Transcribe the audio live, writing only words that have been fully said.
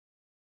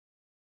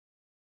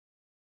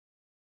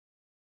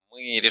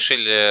Мы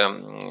решили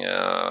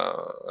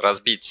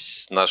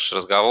разбить наш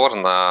разговор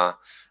на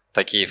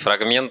такие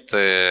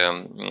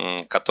фрагменты,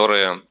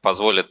 которые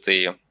позволят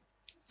и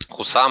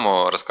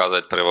Хуссаму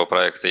рассказать про его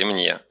проекты, и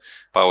мне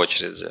по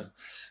очереди.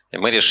 И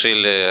мы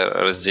решили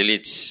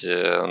разделить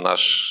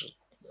наш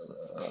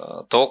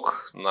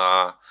ток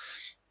на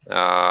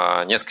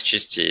несколько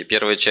частей.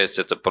 Первая часть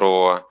 – это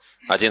про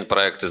один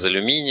проект из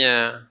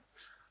алюминия,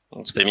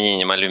 с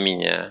применением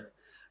алюминия,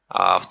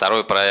 а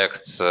второй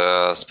проект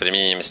с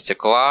применением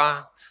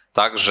стекла.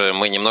 Также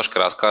мы немножко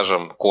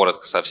расскажем,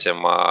 коротко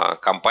совсем, о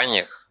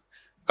компаниях,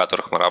 в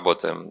которых мы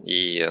работаем.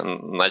 И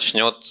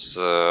начнет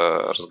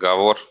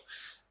разговор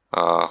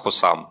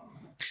Хуссам.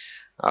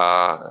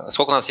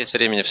 Сколько у нас есть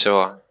времени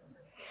всего?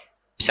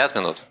 50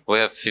 минут? We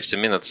have 50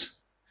 minutes.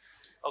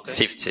 Okay.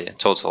 50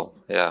 total,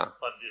 yeah.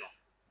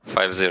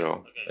 50.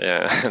 Okay.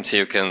 Yeah. So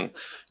you can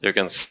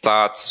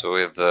start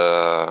with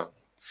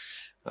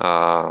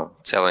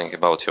telling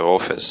about your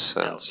office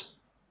and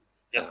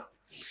yeah.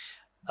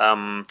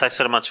 Thanks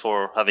very much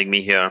for having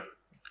me here.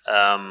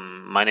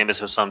 My name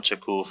is Hussam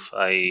Shakuf.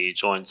 I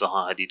joined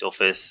Zaha Hadid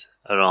office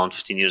around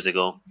 15 years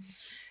ago.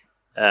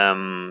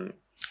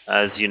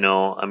 As you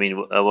know, I mean,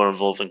 we're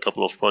involved in a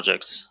couple of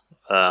projects.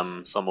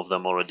 Some of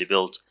them already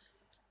built.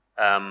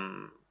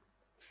 Can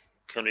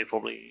we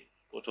probably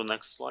go to the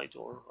next slide,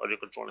 or are you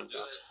controlling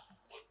that?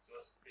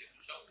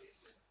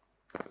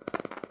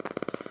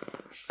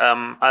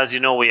 As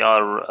you know, we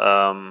are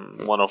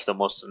one of the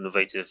most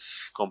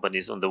innovative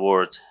companies in the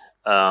world.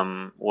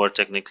 We're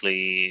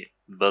technically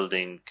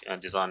building and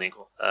designing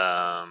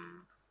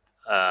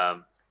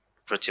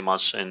pretty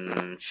much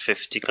in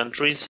 50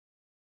 countries.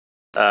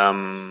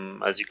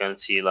 As you can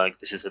see, like,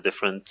 this is a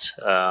different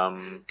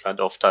kind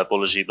of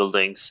typology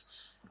buildings.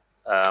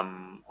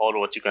 All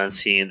what you can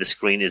see in the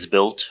screen is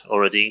built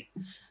already.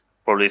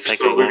 Probably if I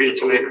can go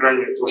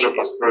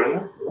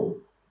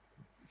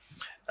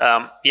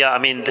yeah, I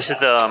mean, this is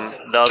the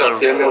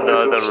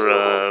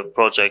other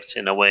project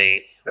in a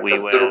way. We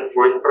were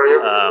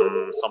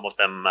some of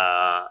them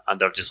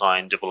under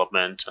design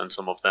development, and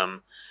some of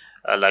them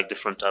like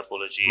different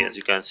typology, as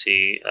you can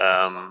see.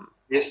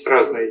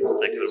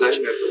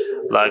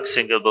 Like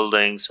single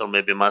buildings or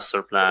maybe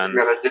master plan,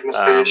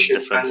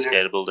 different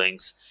scale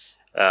buildings.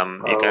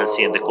 You can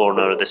see in the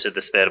corner, this is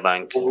the spare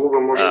bank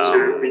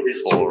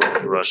for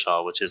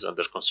Russia, which is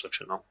under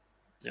construction now.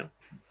 Yeah.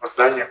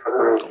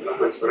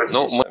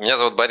 Ну, меня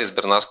зовут Борис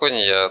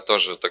Бернаскони, я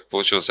тоже так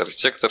получился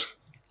архитектор,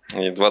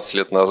 и 20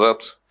 лет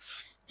назад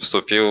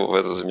вступил в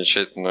эту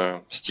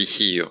замечательную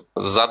стихию.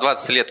 За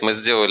 20 лет мы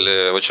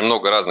сделали очень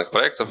много разных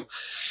проектов,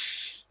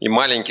 и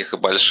маленьких, и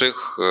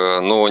больших,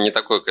 но не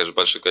такое, конечно,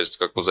 большое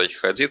количество, как у Захи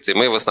Хадид. И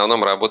мы в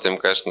основном работаем,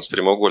 конечно, с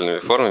прямоугольными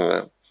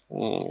формами,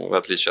 в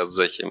отличие от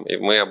Захи. И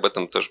мы об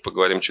этом тоже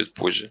поговорим чуть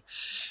позже.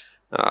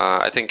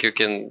 I think you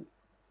can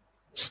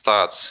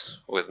start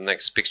with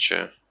next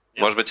picture.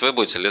 Может быть, вы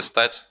будете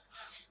листать.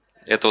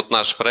 Это вот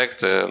наши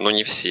проекты, но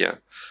не все.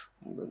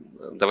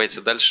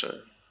 Давайте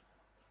дальше.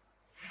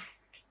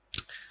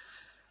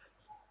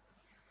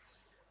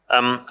 I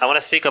want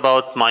to speak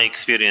about my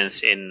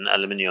experience in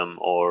aluminium,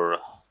 or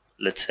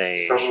let's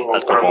say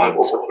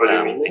alcohol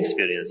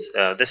experience.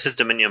 This is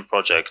Dominion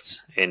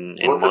project in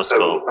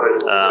Moscow.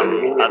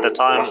 At the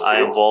time,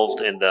 I involved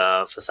in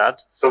the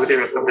facade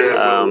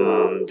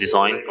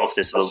design of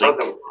this building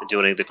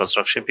during the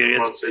construction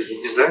period.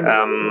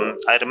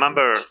 I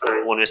remember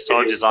when we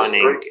started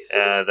designing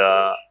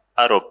the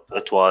Arab,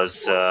 it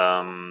was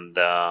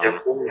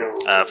the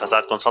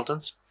facade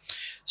consultants.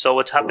 So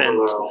what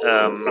happened,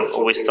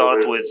 we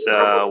start with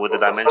the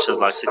dimensions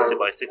like 60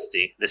 by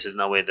 60. This is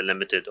now the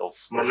limited of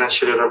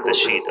the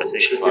sheet. I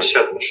think it's like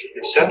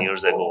 10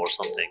 years ago or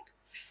something.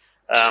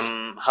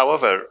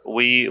 However,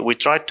 we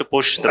tried to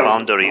push the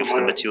boundary of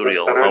the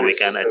material, how we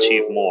can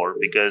achieve more,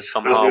 because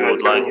somehow we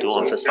would like to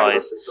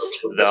emphasize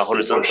the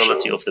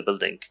horizontality of the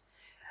building.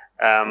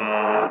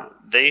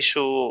 The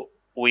issue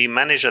we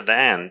managed at the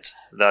end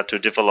that to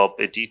develop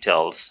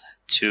details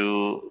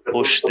to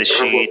push the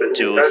sheet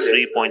to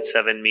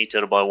 3.7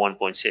 meter by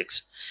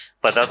 1.6.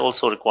 But that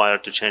also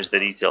required to change the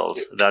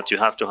details, that you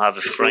have to have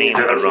a frame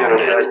around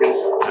it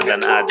and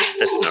then add the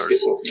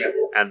stiffeners.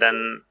 And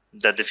then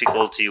the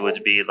difficulty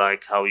would be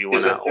like how you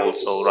want to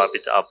also wrap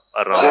it up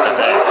around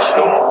the edge.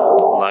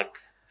 Like,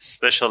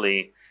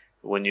 especially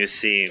when you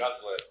see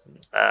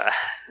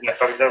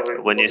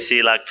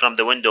like from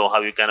the window how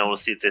you can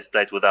always see this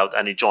plate without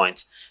any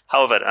joints.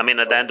 However, I mean,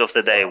 at the end of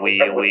the day,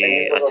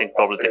 I think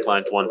probably the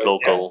client want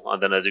local, and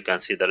then as you can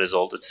see the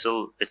result, it's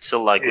still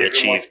like we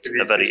achieved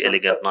a very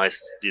elegant,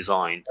 nice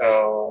design.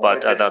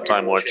 But at that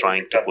time, we're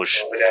trying to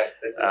push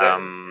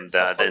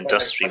the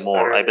industry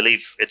more. I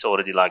believe it's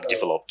already like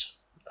developed.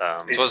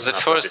 It was the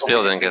first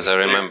building, as I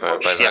remember,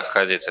 by Zaha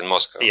Hadid in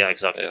Moscow. Yeah,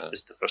 exactly. Yeah.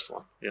 It's the first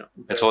one. Yeah.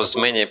 It was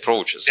many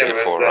approaches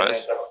before, right?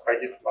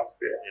 Yeah,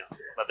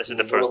 but this is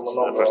the first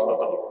building.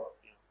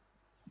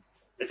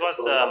 It was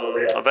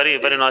a very,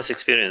 very nice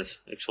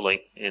experience,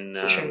 actually, in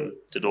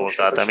to do all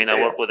that. I mean, I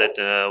worked with it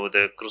with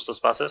the Christos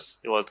Passes.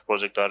 He was the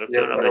project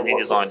director. I mean, he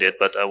designed it,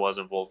 but I was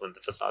involved in the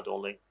facade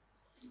only.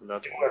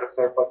 That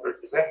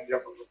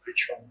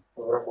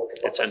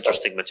it's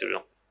interesting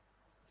material.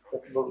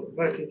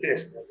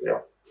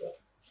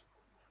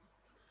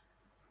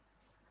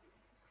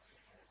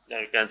 Now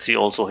you can see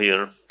also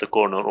here the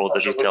corner, all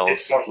the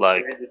details,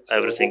 like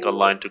everything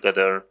aligned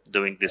together,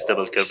 doing this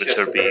double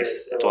curvature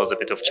piece. It was a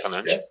bit of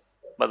challenge,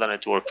 but then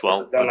it worked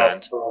well in the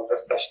end.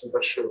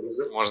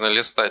 Можно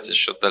листать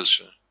еще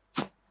дальше.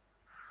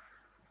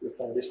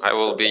 I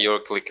will be your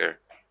clicker.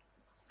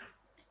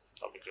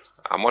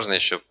 А можно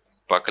еще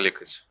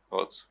покликать?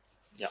 Вот.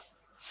 Yeah.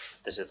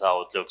 This is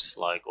how it looks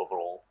like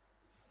overall.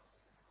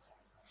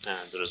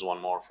 And there is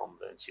one more from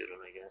the interior,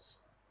 I guess.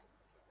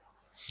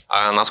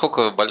 А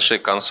насколько большие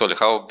консоли?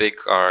 How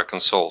big are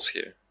consoles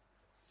here?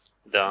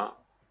 The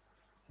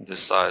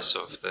size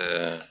of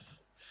the...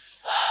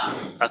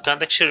 I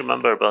can't actually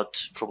remember,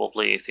 but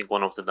probably I think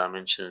one of the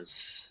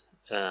dimensions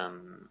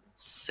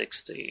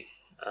 60.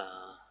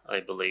 I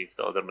believe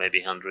the other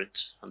maybe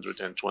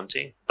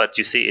 120. But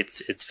you see,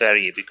 it's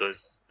vary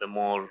because the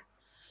more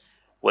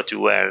what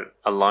you were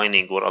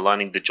aligning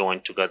the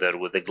joint together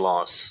with the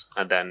glass,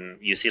 and then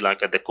you see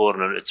like at the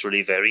corner it's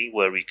really vary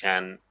where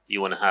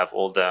you want to have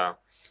all the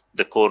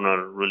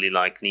corner really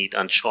like neat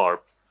and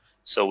sharp.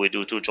 So we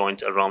do 2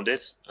 joints around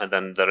it, and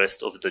then the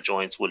rest of the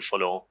joints will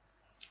follow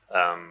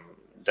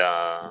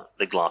the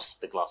glass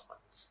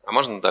panels. А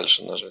можно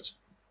дальше нажать?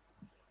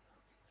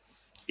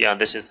 Yeah,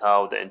 this is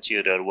how the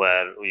interior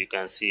where you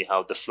can see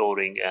how the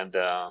flooring and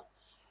the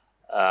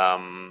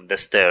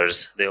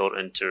stairs, they are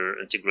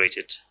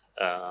integrated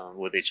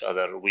with each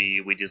other.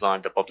 We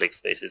designed the public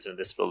spaces in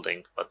this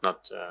building, but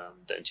not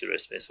the interior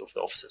space of the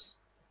offices.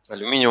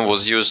 Aluminium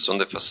was used on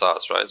the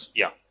facades, right?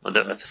 Yeah, on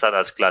the facade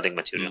as cladding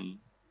material.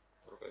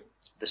 Okay.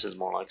 This is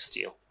more like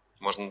steel.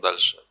 Можно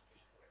дальше.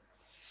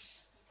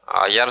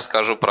 А я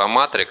расскажу про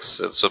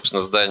Матрикс. Это, собственно,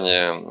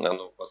 здание,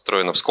 оно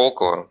построено в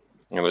Сколково,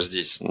 вот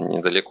здесь,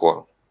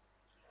 недалеко.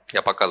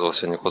 Я показывал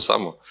сегодня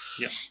Хуссаму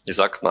из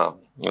окна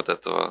вот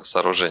этого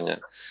сооружения.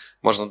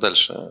 Можно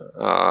дальше.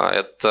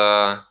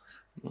 Это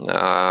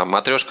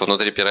матрешка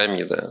внутри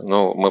пирамиды.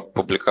 Ну, мы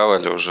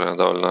публиковали уже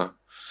довольно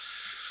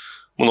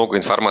много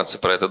информации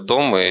про этот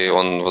дом, и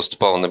он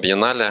выступал на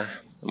биеннале.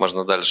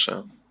 Можно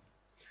дальше.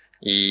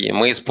 И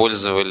мы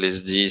использовали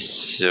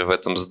здесь, в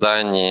этом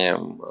здании,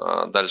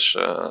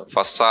 дальше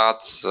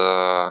фасад,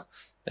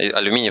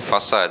 алюминий в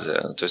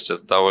фасаде. То есть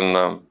это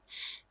довольно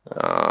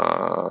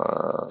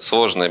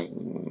сложный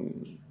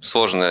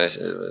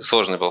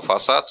был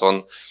фасад.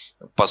 Он,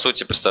 по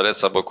сути, представляет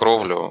собой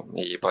кровлю,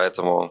 и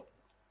поэтому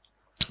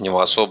у него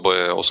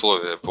особые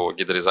условия по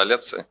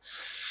гидроизоляции.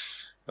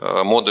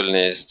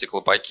 Модульные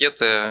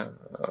стеклопакеты,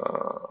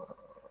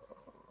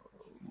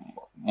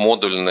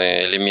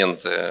 модульные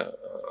элементы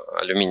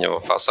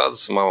алюминиевого фасада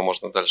самого.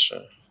 Можно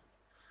дальше.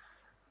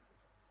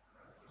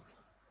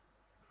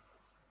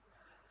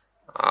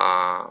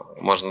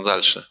 Можно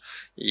дальше.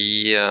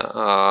 И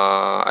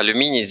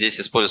алюминий здесь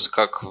используется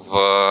как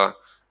в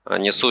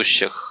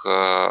несущих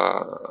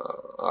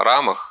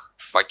рамах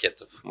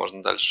пакетов,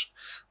 можно дальше,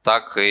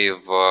 так и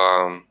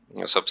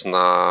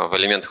собственно, в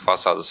элементах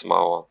фасада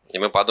самого. И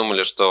мы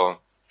подумали, что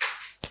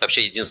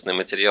вообще единственный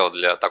материал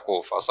для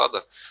такого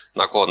фасада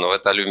наклонного –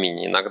 это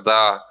алюминий.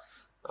 Иногда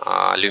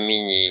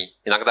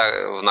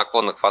в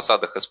наклонных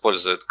фасадах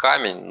используют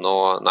камень,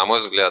 но, на мой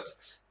взгляд,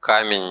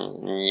 камень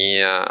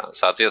не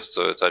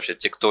соответствует вообще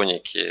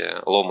тектонике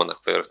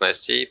ломаных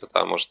поверхностей,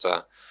 потому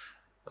что,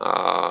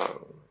 как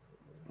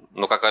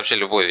вообще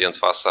любой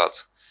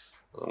вент-фасад,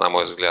 на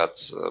мой взгляд,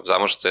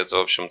 потому что это,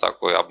 в общем,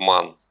 такой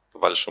обман, по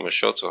большому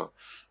счету.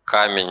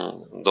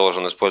 Камень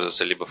должен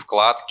использоваться либо в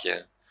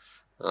кладке,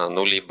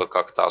 либо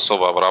как-то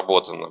особо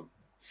обработанным.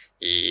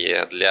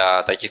 И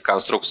для таких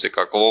конструкций,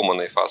 как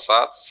ломаный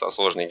фасад со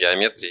сложной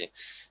геометрией,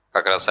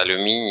 как раз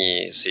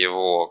алюминий с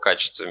его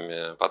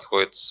качествами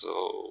подходит,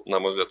 на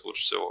мой взгляд,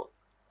 лучше всего.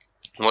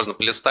 Можно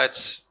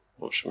полистать.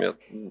 В общем, я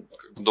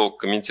долго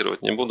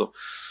комментировать не буду.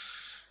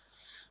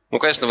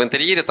 Конечно, в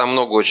интерьере там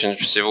много очень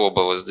всего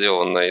было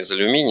сделано из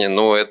алюминия,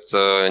 но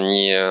это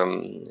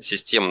не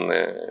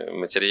системный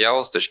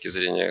материал с точки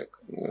зрения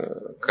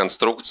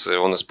конструкции.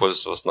 Он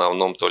используется в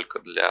основном только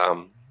для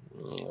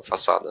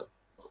фасада.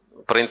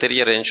 Про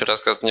интерьер я ничего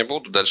рассказывать не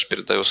буду. Дальше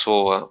передаю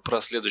слово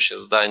про следующее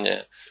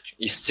здание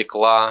из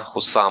стекла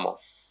Хуссаму.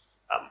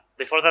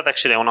 Before that,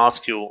 actually, I want to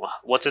ask you,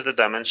 what is the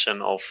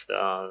dimension of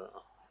the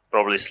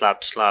probably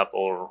slab to slab,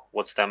 or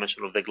what's the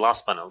dimension of the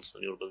glass panels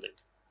in your building?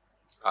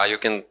 You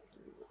can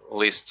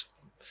list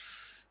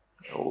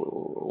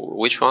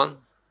which one?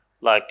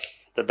 Like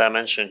the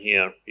dimension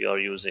here you are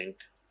using,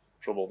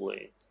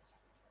 probably.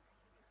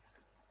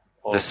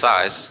 The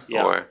size?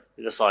 Yeah, or?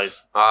 the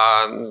size.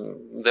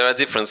 There are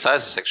different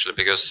sizes actually,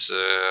 because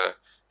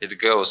it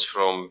goes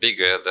from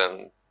bigger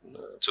than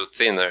to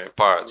thinner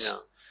parts.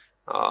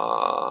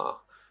 Yeah.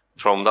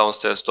 From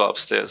downstairs to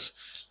upstairs.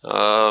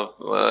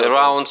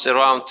 Around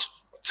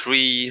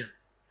 3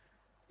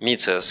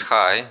 meters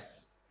high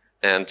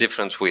and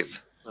different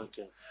width.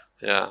 Okay.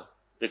 Yeah.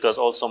 Because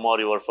also more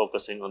you are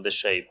focusing on the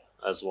shape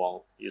as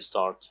well. You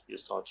start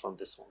from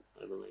this one,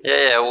 I believe.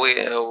 Yeah,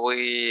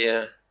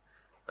 we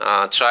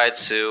try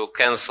to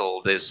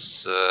cancel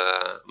this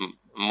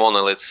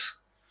monolith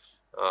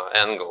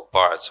angle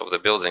parts of the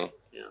building,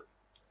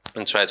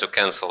 and try to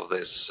cancel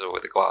this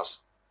with the glass.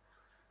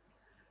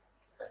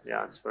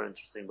 Yeah, it's a very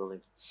interesting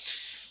building.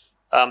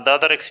 The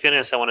other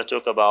experience I want to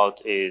talk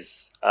about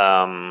is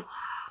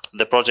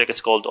the project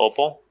is called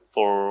Oppo,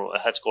 for a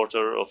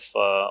headquarter of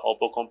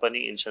Oppo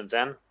company in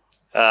Shenzhen.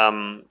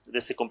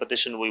 This is a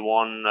competition we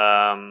won,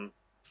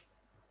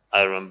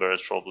 I remember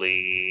it's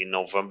probably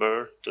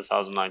November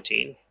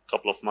 2019, a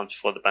couple of months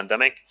before the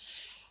pandemic.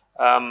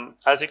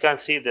 As you can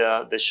see,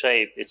 the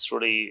shape, it's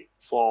really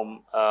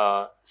from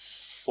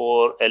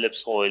 4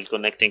 ellipsoid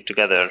connecting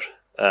together,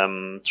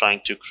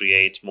 trying to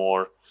create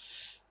more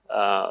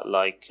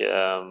like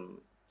a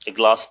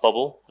glass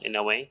bubble in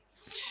a way.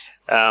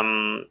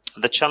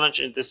 The challenge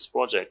in this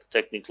project,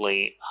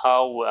 technically,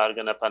 how we are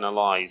going to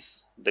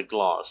panelize the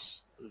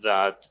glass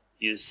that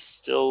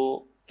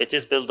it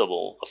is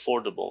buildable,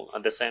 affordable,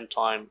 at the same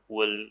time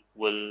will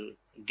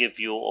give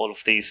you all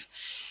of these,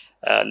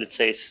 let's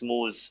say,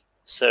 smooth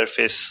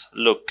surface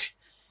look,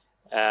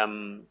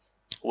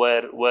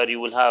 where you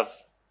will have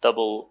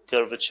double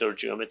curvature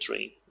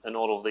geometry in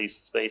all of these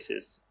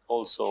spaces.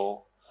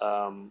 Also,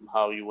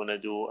 how you want to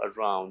do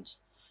around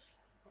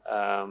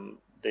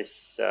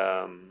this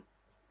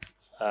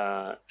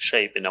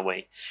shape in a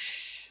way.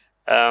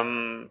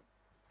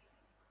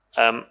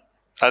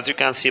 As you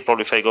can see,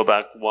 probably if I go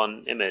back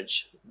one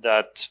image,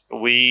 that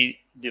we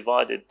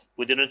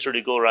didn't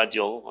really go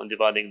radial on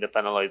dividing the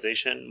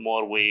panelization.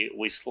 More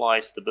we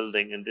slice the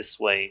building in this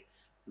way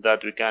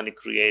that we can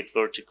create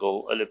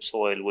vertical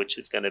ellipsoid, which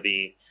is going to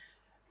be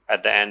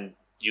at the end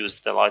use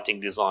the lighting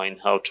design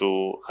how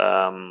to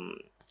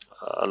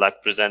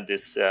like present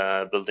this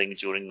building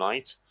during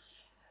night.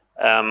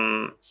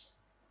 The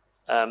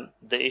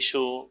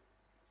issue,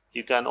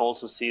 you can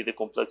also see the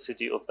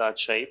complexity of that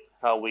shape,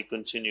 how we are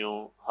going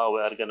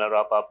to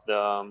wrap up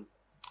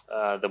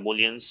the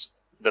mullions,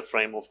 the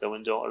frame of the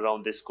window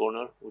around this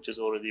corner, which is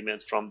already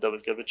made from double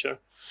curvature.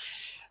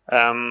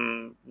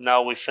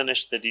 Now we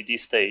finished the DD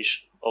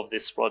stage of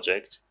this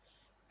project,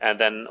 and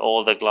then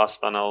all the glass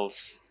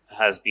panels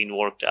has been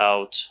worked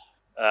out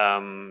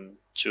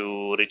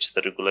to reach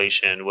the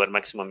regulation where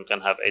maximum you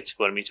can have 8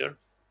 square meter.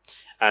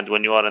 And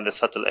when you are in the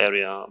subtle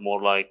area,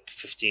 more like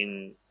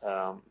 15,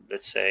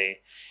 let's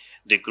say,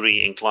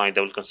 degree inclined,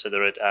 they will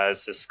consider it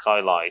as a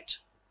skylight.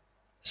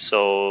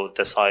 So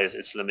the size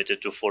is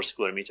limited to 4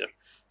 square meter.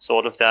 So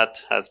all of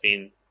that has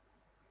been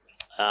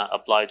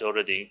applied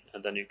already.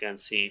 And then you can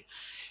see,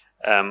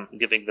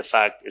 giving the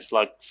fact it's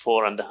like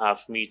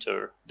 4.5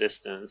 meter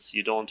distance,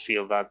 you don't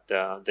feel that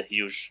the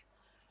huge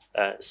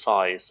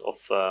size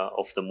of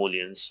the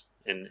mullions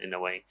in a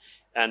way.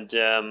 And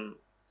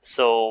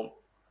so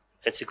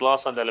it's a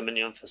glass and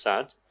aluminium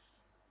facade,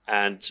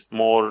 and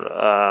more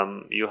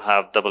you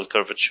have double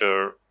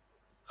curvature,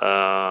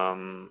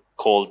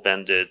 cold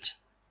bended,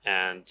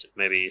 and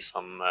maybe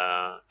some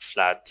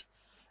flat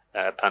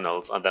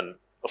panels. And then,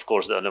 of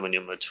course, the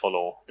aluminium would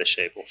follow the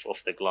shape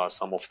of the glass,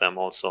 some of them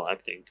also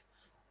acting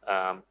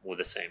with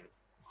the same.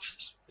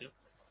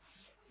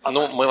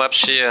 Ну, мы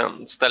вообще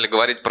стали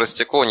говорить про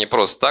стекло не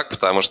просто так,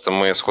 потому что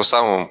мы с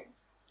Хуссамом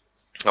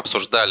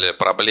обсуждали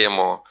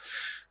проблему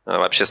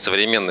вообще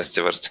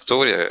современности в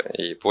архитектуре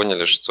и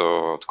поняли,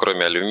 что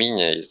кроме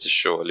алюминия есть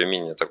еще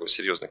алюминий такой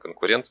серьезный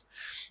конкурент.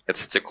 Это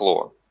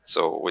стекло.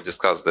 So we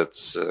discussed that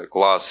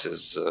glass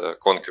is a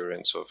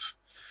concurrent of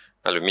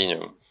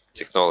aluminum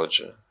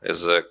technology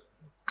as a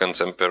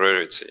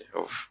contemporarity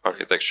of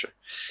architecture.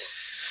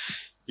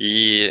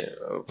 И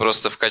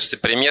просто в качестве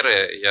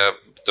примера я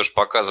тоже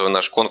показываю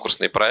наш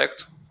конкурсный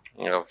проект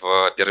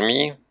в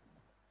Перми,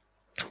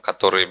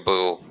 который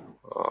был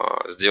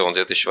сделан в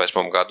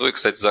 2008 году. И,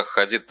 кстати, Заха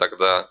Хадид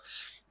тогда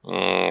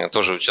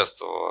тоже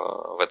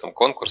участвовал в этом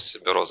конкурсе,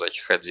 бюро Захи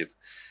Хадид,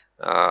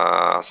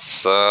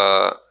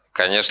 с,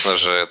 конечно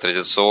же,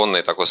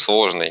 традиционной такой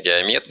сложной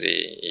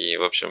геометрией. И,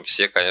 в общем,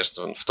 все,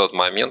 конечно, в тот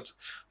момент,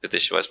 в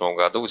 2008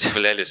 году,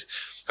 удивлялись,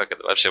 как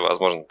это вообще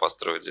возможно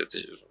построить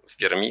в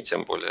Перми,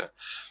 тем более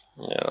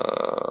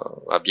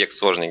объект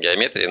сложной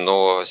геометрии.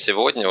 Но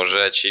сегодня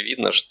уже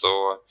очевидно,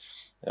 что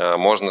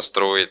можно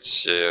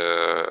строить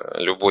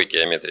любой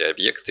геометрии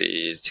объекты,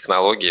 и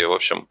технологии, в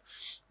общем,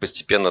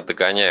 постепенно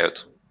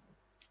догоняют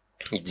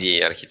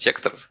идеи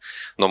архитекторов.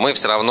 Но мы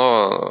все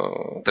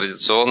равно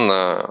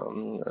традиционно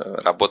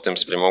работаем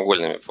с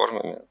прямоугольными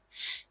формами.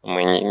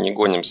 Мы не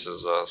гонимся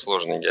за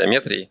сложной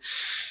геометрией.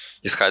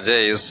 Исходя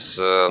из...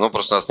 Ну,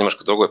 просто у нас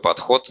немножко другой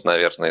подход,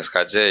 наверное,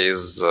 исходя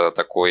из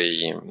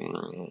такой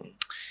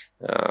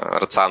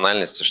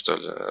рациональности, что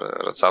ли,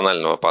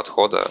 рационального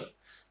подхода.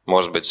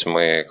 Может быть,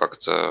 мы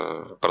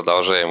как-то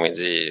продолжаем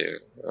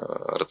идеи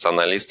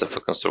рационалистов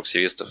и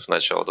конструктивистов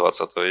начала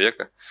 20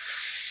 века.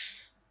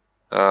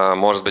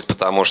 Может быть,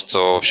 потому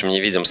что, в общем, не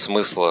видим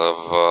смысла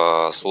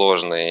в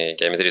сложной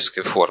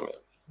геометрической форме.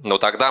 Но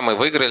тогда мы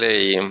выиграли,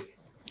 и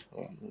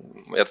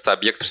этот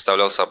объект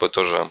представлял собой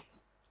тоже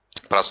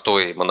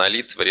простой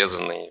монолит,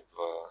 врезанный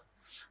в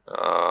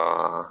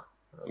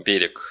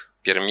берег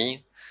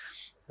Перми.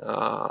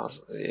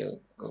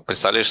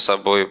 Представляешь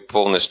собой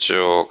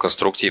полностью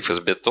конструктив из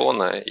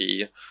бетона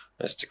и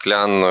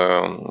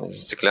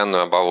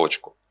стеклянную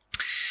оболочку.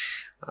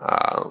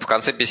 В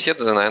конце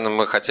беседы, наверное,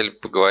 мы хотели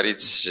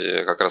поговорить,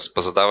 как раз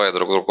позадавая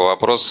друг другу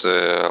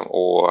вопросы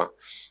о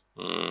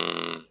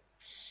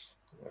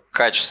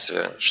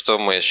качестве, что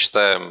мы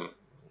считаем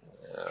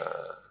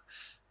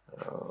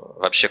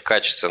вообще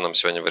качественным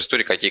сегодня в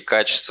архитектуре, какие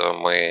качества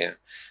мы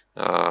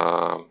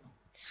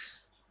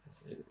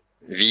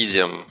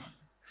видим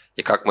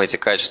и как мы эти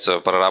качества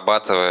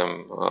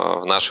прорабатываем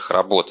в наших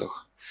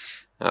работах.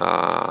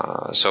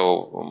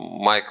 So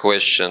my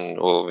question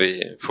will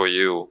be for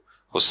you,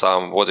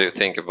 Hussam, what do you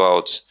think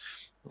about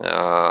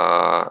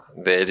the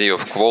idea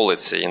of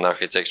quality in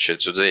architecture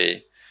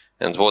today,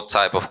 and what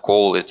type of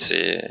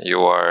quality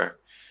you are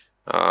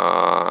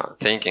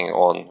thinking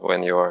on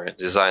when you are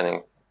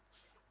designing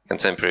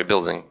contemporary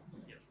building?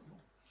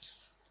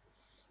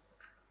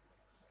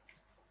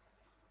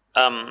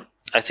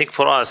 I think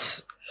for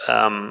us,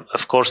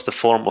 of course, the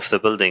form of the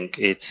building,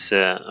 it's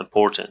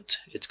important.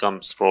 It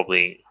comes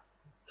probably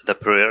the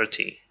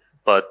priority,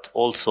 but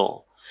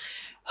also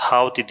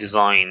how to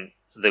design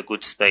the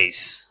good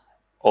space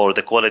or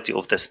the quality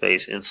of the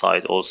space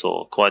inside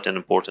also quite an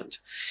important.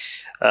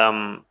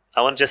 I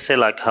want to just say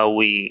like how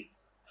we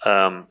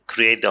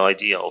create the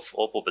idea of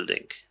OPPO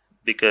building,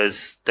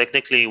 because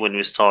technically when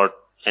we start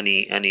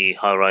any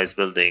high-rise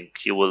building,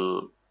 you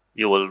will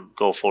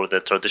go for the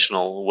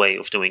traditional way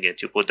of doing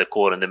it. You put the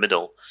core in the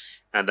middle,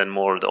 and then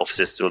more the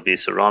offices will be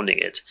surrounding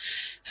it.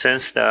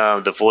 Since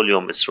the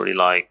volume is really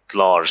like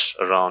large,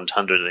 around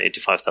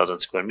 185,000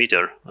 square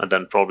meter, and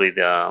then probably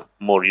the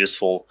more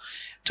useful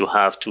to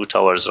have 2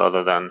 towers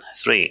rather than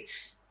 3.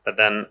 But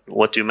then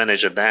what you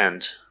manage at the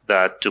end,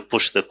 that to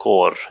push the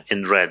core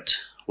in red,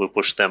 we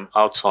push them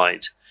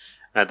outside,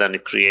 and then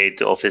create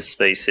the office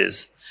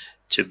spaces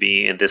to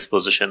be in this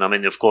position. I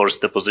mean, of course,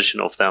 the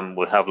position of them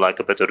will have like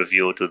a better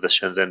view to the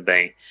Shenzhen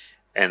Bay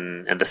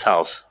in the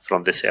south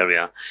from this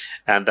area.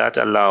 And that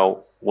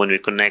allow, when we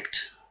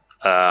connect,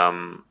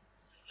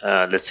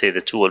 let's say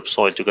the 2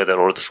 soil together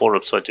or the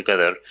 4 soil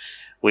together,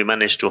 we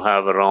manage to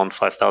have around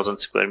 5,000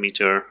 square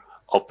meter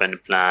open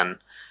plan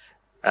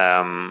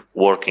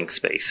working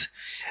space.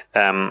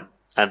 And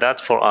that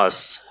for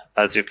us,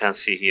 as you can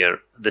see here,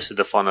 this is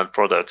the final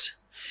product,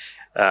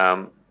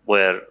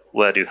 where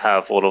you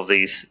have all of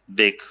these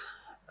big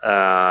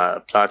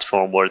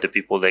platform where the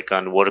people, they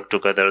can work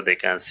together, they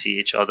can see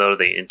each other,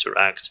 they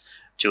interact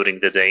during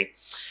the day.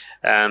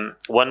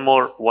 One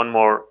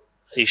more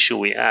issue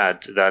we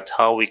add, that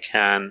how we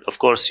can, of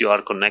course, you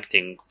are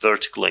connecting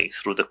vertically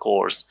through the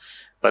cores,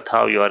 but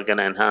how you are going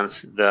to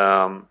enhance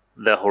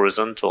the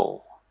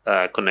horizontal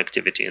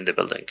connectivity in the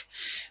building.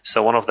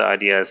 So one of the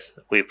ideas,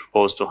 we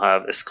propose to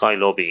have a sky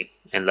lobby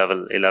in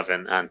level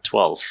 11 and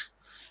 12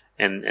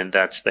 in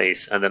that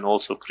space, and then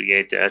also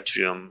create the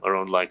atrium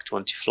around like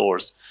 20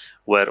 floors,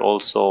 where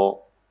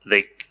also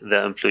the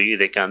employee,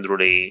 they can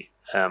really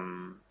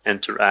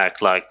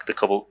interact, like the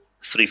couple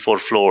 3-4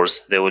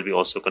 floors, they will be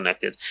also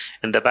connected.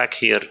 In the back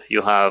here,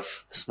 you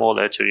have a small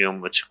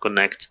atrium which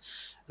connect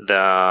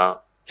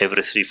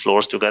every 3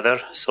 floors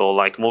together. So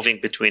like moving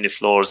between the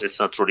floors, it's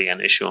not really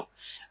an issue.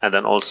 And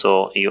then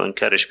also you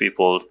encourage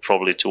people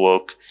probably to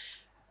walk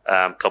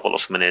a couple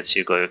of minutes.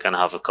 You can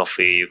have a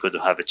coffee, you could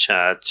have a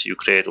chat. You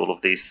create all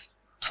of these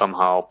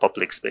somehow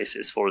public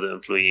spaces for the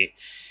employee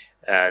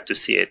to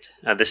see it.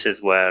 And this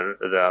is where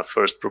the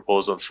first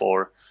proposal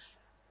for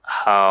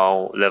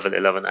how level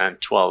 11 and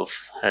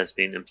 12 has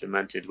been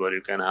implemented, where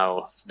you can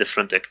have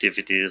different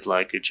activities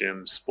like a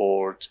gym,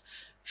 sport,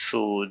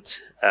 food,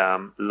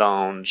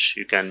 lounge.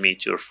 You can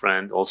meet your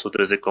friend. Also,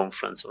 there is a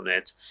conference on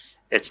it.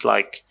 It's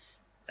like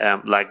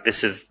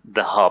this is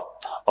the hub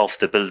of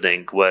the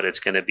building, where it's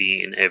going to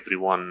be in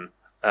everyone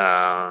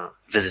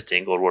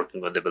visiting or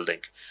working on the building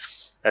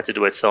to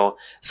do it. So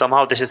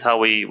somehow this is how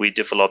we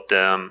developed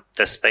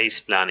the space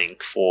planning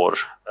for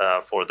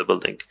the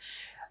building.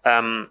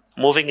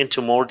 Moving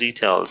into more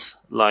details,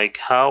 like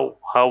how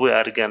we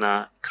are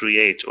gonna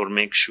create or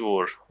make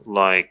sure,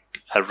 like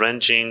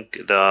arranging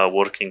the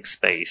working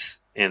space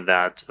in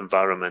that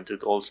environment,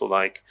 it also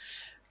like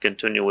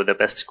continue with the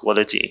best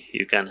quality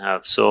you can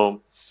have.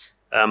 So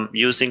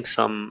using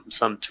some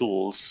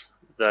tools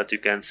that you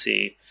can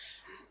see,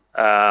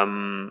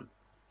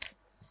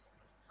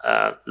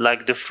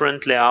 like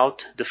different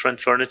layout, different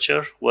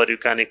furniture, where you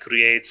can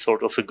create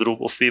sort of a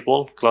group of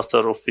people,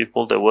 cluster of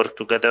people, they work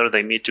together,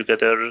 they meet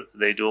together,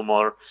 they do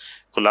more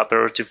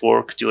collaborative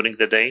work during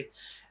the day.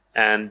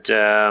 And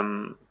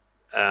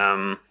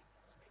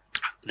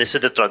this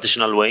is the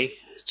traditional way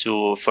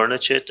to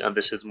furnish it, and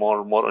this is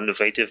more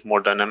innovative,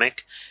 more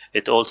dynamic.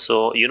 It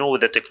also,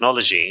 with the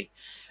technology,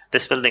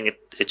 this building,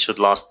 it should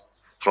last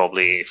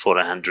probably for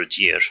 100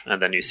 years.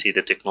 And then you see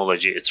the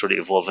technology, it's really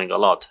evolving a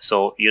lot.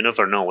 So you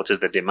never know what is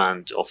the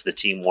demand of the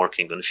team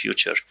working in the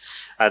future.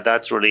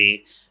 That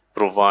really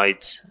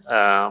provides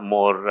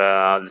more,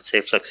 let's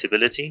say,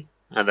 flexibility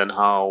and then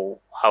how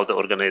the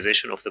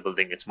organization of the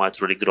building it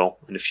might really grow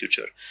in the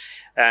future.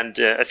 And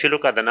if you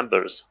look at the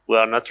numbers, we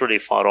are not really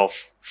far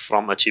off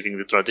from achieving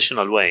the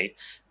traditional way,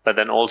 but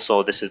then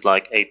also this is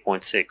like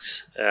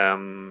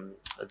 8.6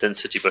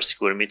 density per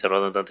square meter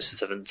rather than this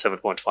is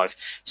 7.5.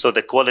 So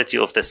the quality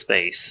of the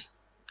space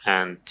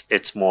and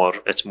it's more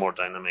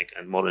dynamic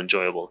and more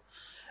enjoyable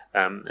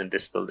in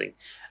this building.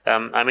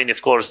 I mean,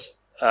 of course,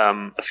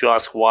 if you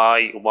ask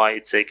why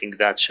it's taking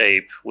that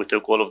shape, we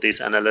took all of these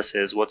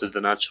analysis. What is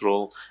the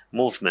natural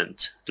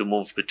movement to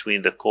move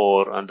between the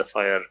core and the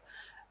fire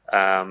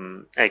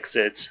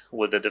exits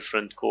with the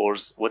different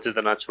cores? What is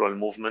the natural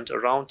movement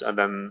around? And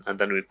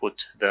then we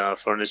put the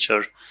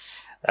furniture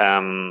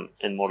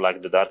in more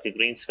like the dark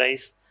green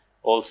space.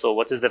 Also,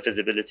 what is the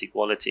visibility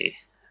quality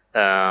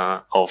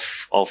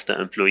of the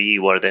employee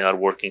where they are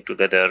working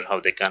together, how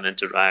they can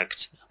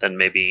interact, then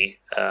maybe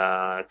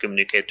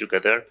communicate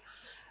together.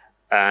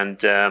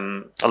 And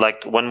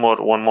like one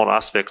more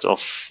aspect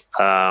of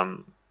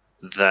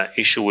the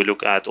issue we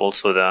look at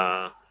also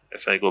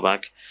if I go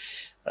back,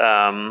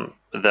 the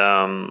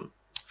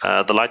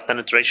light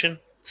penetration.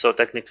 So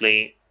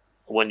technically,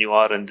 when you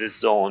are in this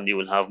zone, you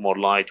will have more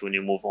light. When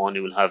you move on,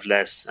 you will have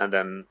less. And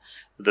then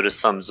there is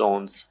some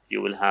zones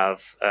you will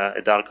have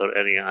a darker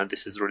area, and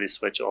this is really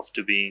switch off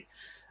to be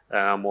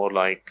more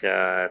like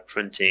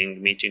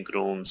printing, meeting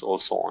rooms,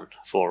 also on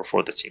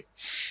for the team.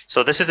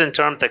 So this is in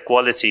terms of the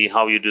quality,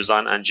 how you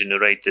design and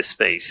generate this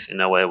space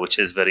in a way which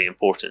is very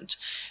important,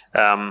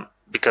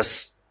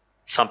 because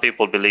some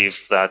people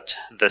believe that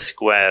the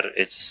square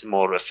it's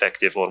more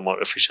effective or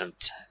more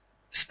efficient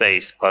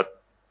space, but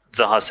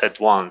Zaha said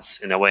once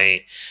in a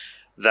way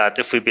that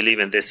if we believe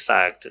in this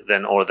fact,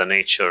 then all the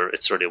nature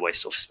it's really a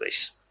waste of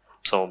space.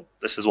 So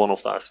this is one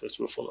of the aspects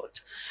we follow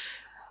it.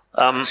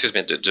 Excuse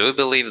me, do you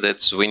believe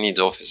that we need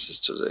offices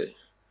today?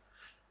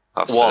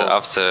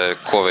 After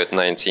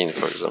COVID-19,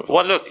 for example?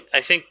 Well, look,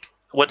 I think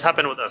what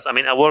happened with us, I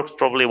mean, I worked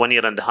probably 1.5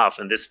 years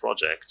in this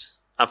project.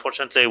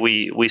 Unfortunately,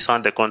 we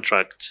signed the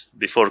contract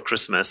before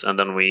Christmas, and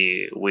then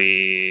we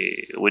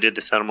did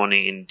the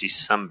ceremony in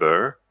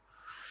December.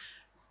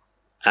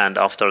 And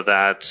after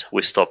that,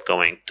 we stopped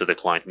going to the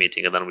client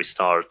meeting, and then we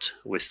start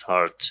with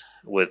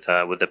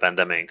the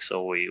pandemic.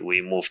 So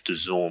we moved to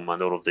Zoom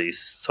and all of these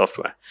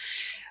software.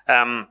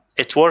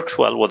 It worked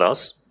well with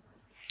us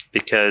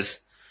because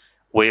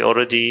we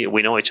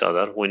know each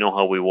other. We know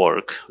how we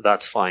work.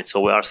 That's fine. So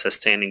we are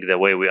sustaining the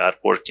way we are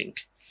working.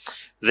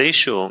 The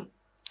issue,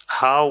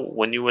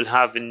 when you will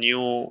have a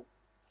new,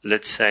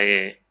 let's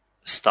say,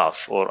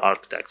 staff or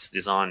architects,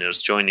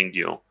 designers joining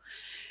you,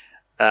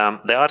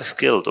 they are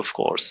skilled, of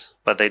course,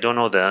 but they don't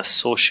know the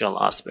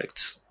social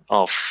aspects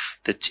of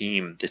the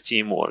team, the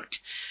teamwork.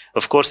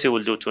 Of course, you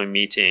will do to a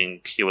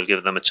meeting, you will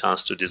give them a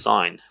chance to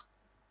design.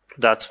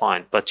 That's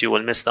fine, but you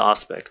will miss the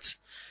aspects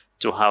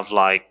to have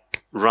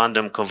like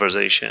random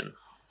conversation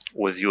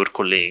with your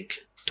colleague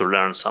to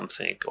learn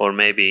something, or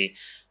maybe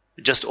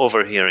just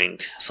overhearing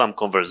some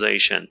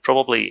conversation.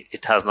 Probably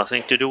it has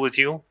nothing to do with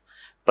you,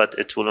 but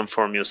it will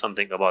inform you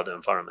something about the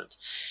environment.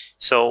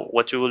 So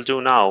what we will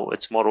do now,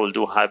 we'll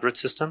do a hybrid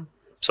system.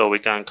 So we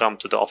can come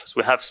to the office.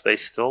 We have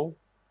space still,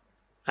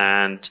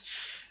 and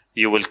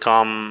you will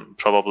come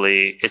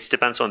probably, it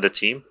depends on the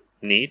team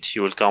need.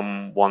 You will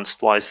come once,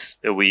 twice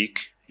a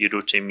week. You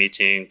do team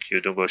meeting,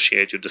 you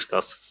negotiate, you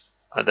discuss,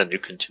 and then you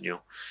continue.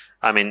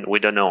 I mean, we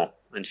don't know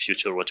in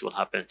future what will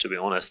happen, to be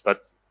honest,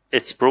 but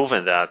it's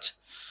proven that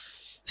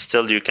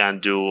still you can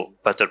do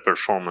better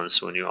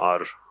performance when you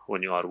are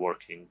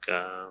working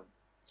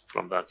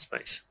from that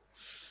space.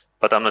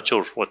 But I'm not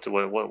sure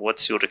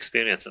what's your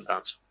experience in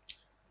that.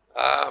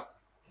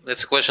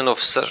 It's a question of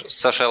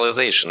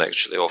socialization,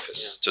 actually,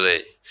 office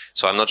today.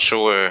 So I'm not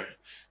sure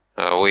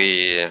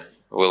we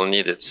will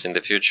need it in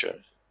the future.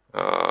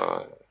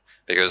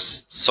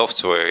 Because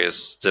software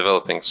is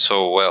developing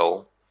so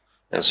well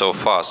and so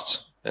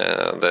fast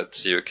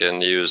that you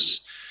can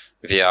use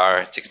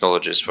VR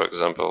technologies, for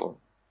example,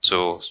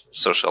 to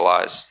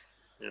socialize.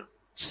 Yeah.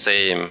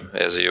 Same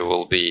as you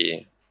will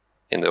be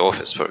in the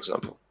office, for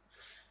example.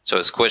 So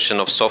it's a question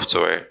of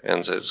software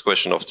and it's a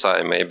question of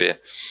time. Maybe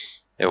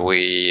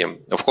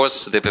of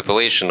course, the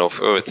population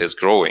of Earth is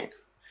growing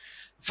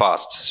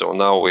fast. So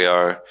now we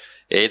are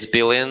 8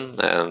 billion,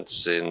 and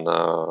in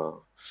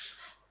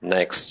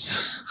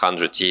next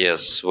 100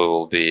 years, we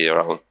will be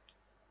around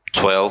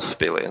 12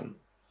 billion.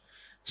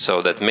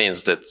 So that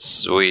means that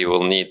we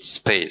will need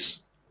space.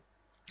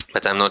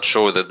 But I'm not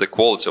sure that the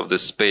quality of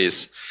this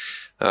space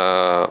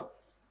will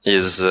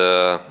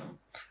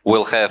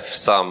have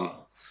some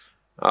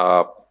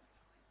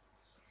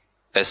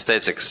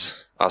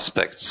aesthetics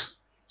aspects.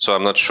 So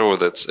I'm not sure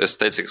that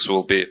aesthetics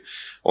will be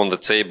on the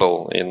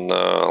table in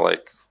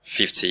like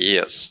 50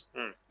 years.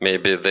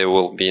 Maybe there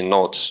will be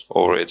not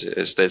already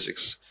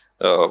aesthetics.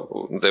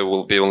 There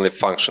will be only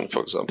function,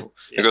 for example,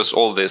 because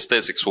all the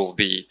aesthetics will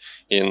be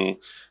in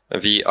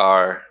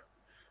VR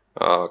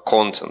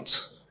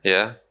content.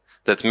 Yeah,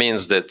 that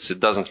means that it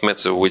doesn't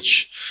matter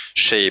which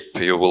shape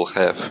you will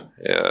have.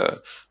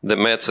 The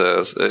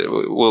matters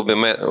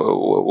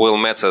will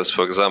matters,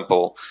 for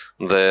example,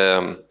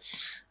 the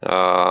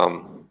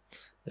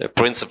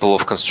principle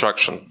of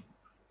construction,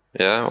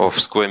 of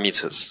square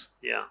meters.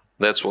 Yeah,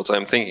 that's what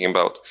I'm thinking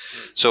about.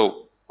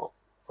 So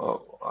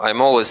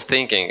I'm always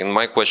thinking, and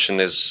my question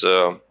is,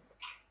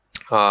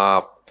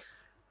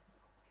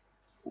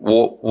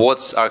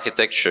 what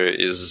architecture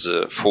is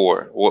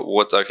for?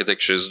 What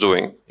architecture is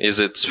doing? Is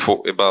it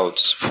about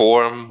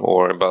form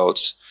or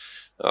about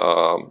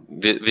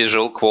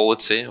visual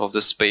quality of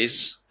the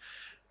space,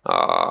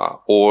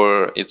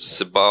 or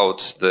it's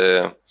about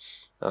the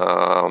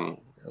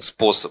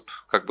способ?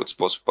 Как будет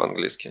способ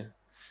по-английски?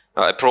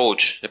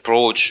 Approach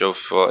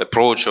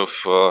of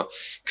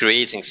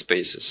creating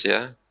spaces.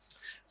 Yeah.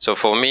 So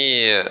for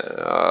me,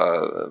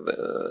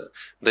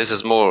 this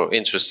is more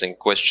interesting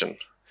question.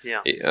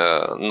 Yeah.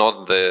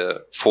 Not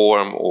the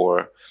form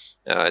or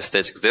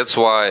aesthetics. That's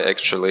why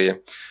actually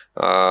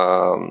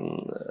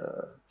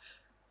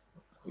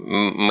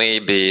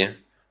maybe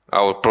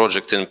our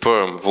project in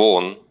Perm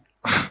won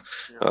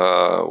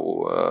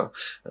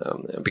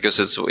because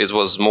it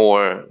was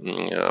more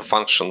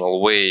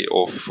functional way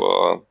of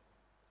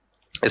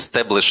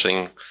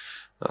establishing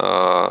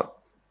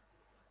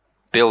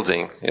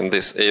building in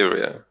this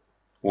area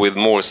with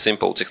more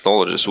simple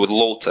technologies, with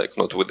low tech,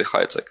 not with the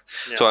high tech.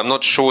 Yeah. So I'm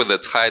not sure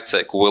that high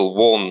tech will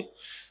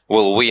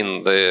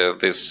win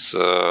this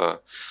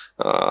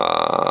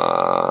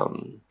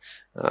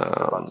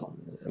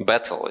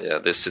battle,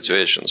 this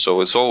situation.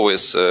 So it's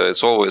always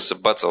a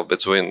battle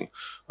between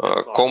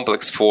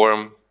complex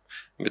form,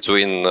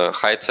 between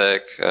high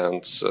tech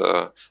and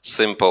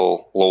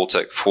simple low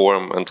tech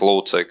form and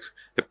low tech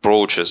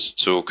approaches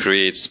to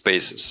create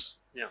spaces.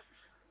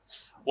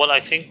 Well,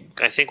 I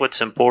think what's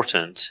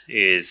important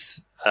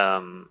is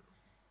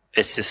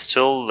it's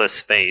still the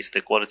space,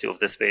 the quality of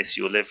the space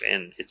you live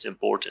in. It's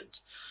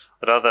important.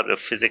 Rather, if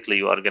physically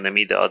you are going to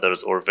meet the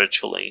others or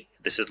virtually,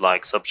 this is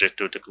like subject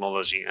to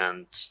technology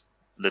and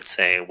let's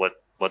say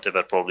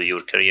whatever probably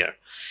your career.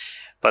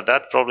 But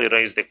that probably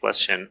raised the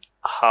question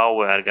how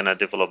we are going to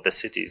develop the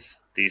cities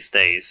these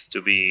days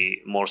to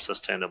be more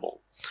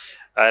sustainable.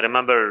 I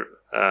remember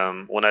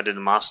when I did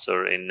a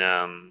master in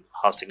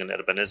housing and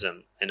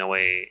urbanism, in a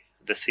way,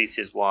 the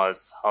thesis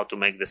was how the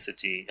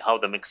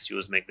mixed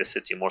use make the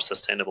city more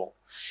sustainable.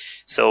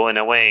 So in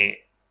a way,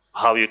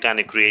 how you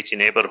can create a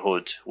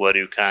neighborhood where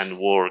you can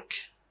work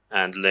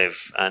and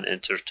live and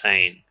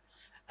entertain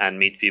and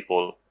meet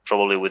people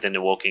probably within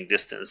a walking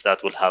distance.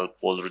 That will help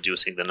while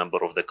reducing the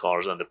number of the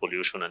cars and the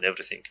pollution and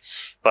everything.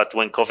 But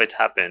when COVID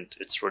happened,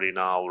 it's really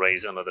now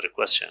raised another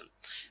question.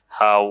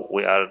 How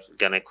we are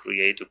going to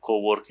create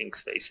co-working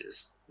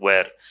spaces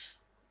where,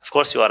 of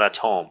course, you are at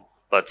home,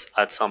 but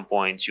at some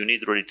point you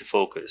need really to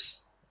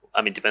focus.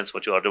 I mean, depends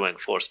what you are doing,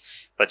 of course,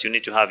 but you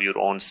need to have your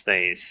own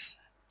space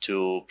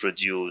to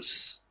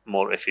produce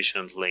more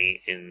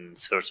efficiently in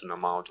certain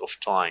amount of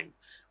time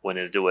when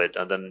you do it.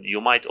 And then you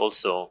might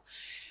also,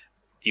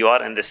 you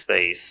are in the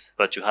space,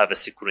 but you have a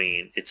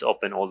screen. It's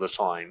open all the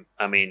time.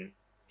 I mean,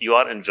 you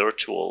are in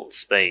virtual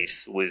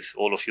space with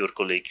all of your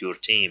colleagues, your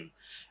team,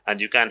 and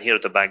you can hear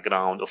the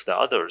background of the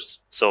others.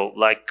 So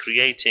like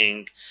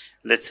creating,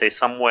 let's say,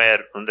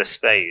 somewhere on the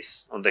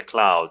space, on the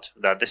cloud,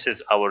 that this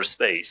is our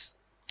space,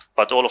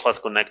 but all of us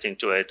connecting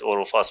to it,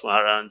 all of us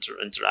are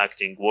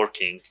interacting,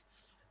 working,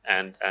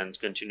 and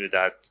continue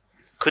that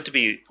could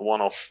be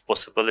one of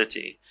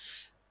possibility.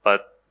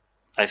 But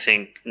I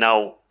think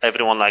now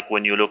everyone, like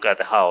when you look at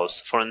a house,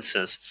 for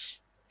instance,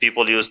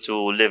 people used to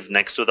live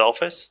next to the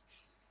office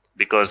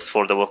because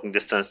for the walking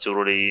distance to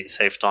really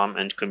save time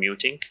and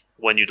commuting.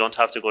 When you don't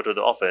have to go to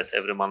the office,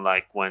 everyone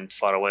like went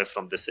far away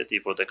from the city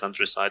for the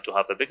countryside to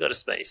have a bigger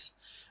space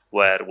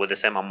where with the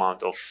same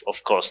amount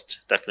of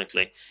cost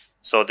technically.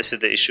 So this is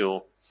the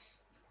issue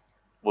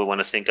we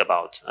want to think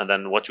about. And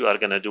then what you are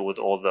going to do with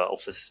all the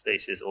office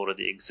spaces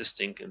already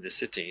existing in the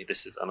city.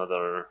 This is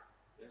another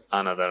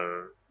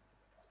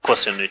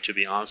question need to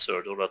be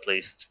answered, or at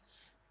least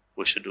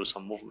we should do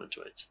some movement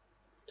to it.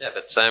 Yeah,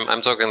 but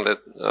I'm talking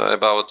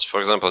about, for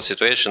example, a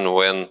situation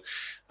when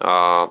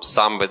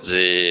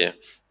somebody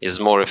is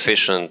more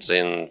efficient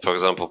in, for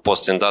example,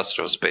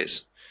 post-industrial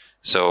space.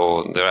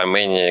 So there are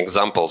many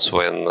examples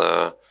when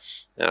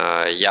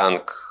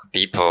young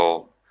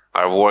people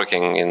are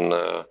working in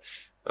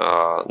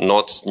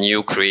not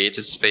new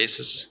created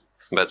spaces,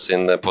 but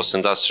in the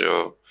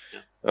post-industrial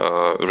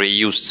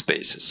reused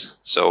spaces.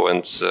 So,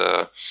 and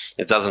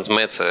it doesn't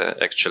matter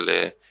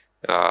actually,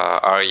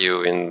 are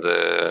you in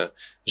the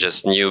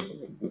just new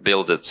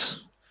built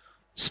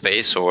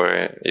space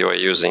or you are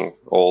using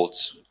old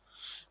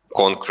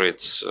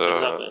concrete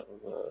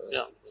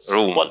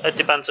room? Well, it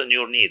depends on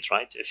your needs,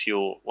 right?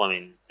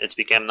 It's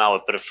become now a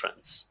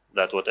preference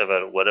that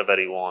whatever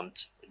you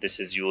want, this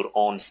is your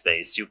own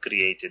space. You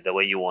create it the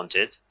way you want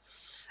it.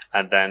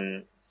 And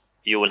then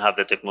you will have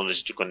the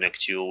technology to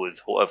connect you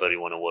with whoever you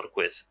want to work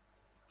with.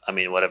 I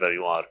mean, wherever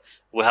you are.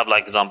 We have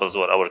like examples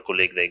where our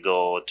colleague, they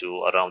go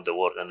to around the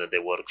world and then they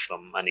work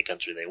from any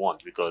country they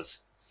want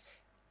because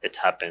it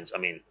happens. I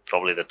mean,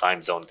 probably the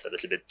time zone is a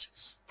little bit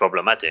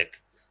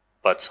problematic,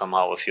 but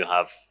somehow if you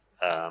have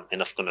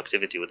enough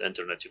connectivity with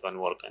internet, you can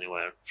work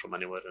anywhere from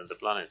anywhere on the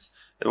planet.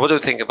 And what do you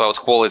think about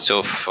quality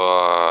of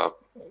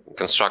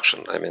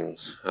construction? I mean,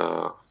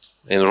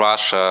 in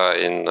Russia,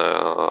 in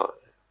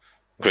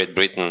Great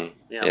Britain,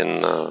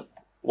 in...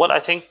 Well, I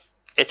think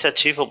it's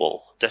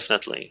achievable,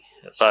 definitely.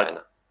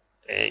 But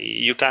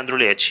you can't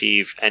really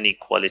achieve any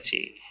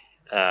quality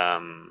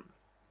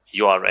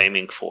you are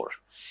aiming for.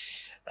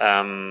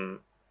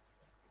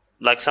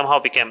 Like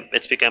somehow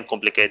it's become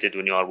complicated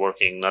when you are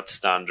working not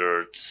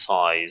standard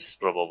size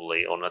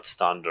probably or not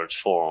standard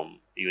form.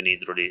 You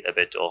need really a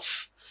bit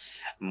of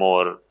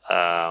more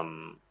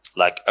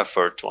like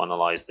effort to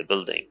analyze the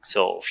building.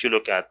 So if you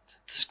look at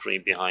the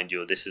screen behind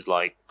you, this is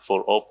like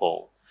for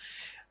Oppo.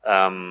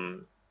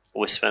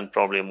 We spent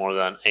probably more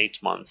than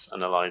 8 months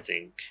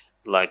analyzing,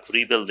 like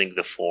rebuilding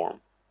the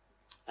form,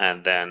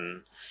 and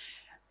then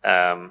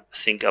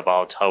think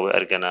about how we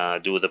are gonna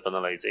do the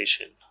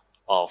panelization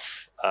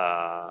of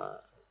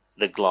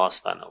the glass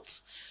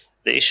panels.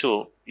 The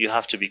issue, you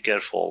have to be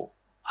careful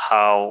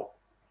how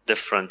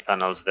different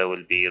panels they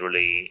will be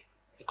really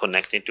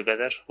connecting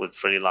together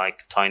with really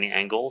like tiny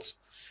angles.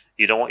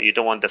 You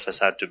don't want the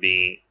facade to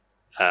be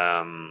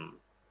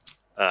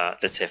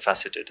let's say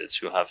faceted.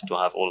 You have to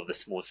have all of the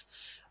smooth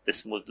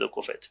look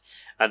of it.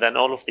 And then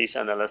all of these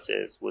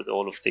analysis with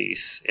all of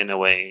these, in a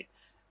way,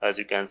 as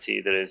you can see,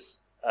 there is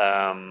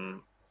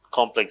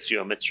complex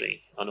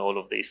geometry on all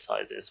of these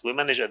sizes. We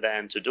managed at the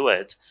end to do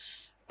it,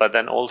 but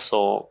then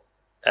also,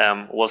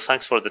 well,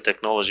 thanks for the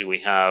technology we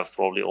have,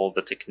 probably all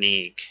the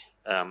technique,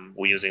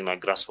 we're using like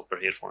Grasshopper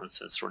here, for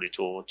instance, really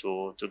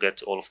to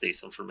get all of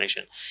this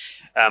information.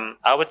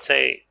 I would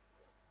say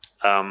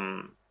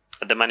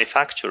the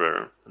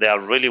manufacturer, they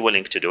are really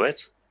willing to do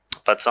it,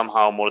 but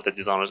somehow more the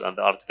designers and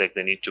the architect,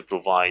 they need to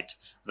provide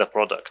the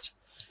product.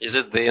 Is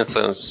it the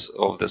influence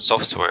of the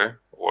software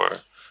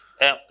or?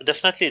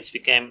 Definitely it's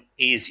became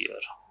easier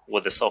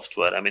with the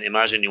software. I mean,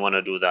 imagine you want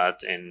to do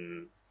that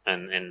in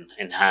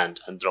hand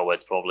and draw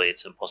it, probably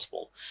it's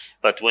impossible.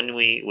 But when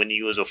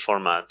you use a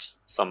format,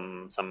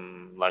 some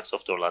like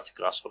software like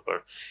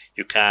Grasshopper,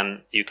 you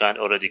can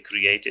already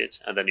create it,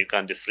 and then you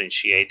can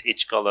differentiate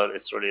each color.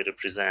 It's really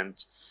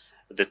represent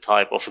the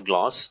type of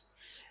glass.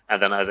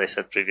 And then, as I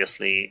said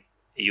previously,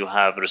 you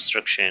have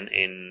restriction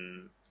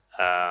in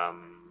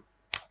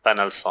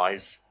panel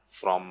size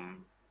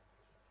from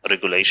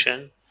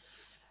regulation,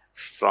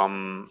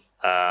 from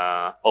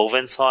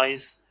oven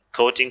size,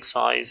 coating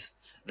size,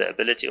 the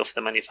ability of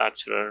the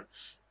manufacturer.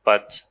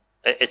 But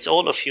it's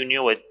all of you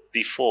knew it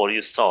before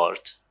you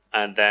start,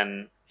 and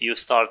then you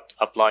start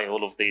apply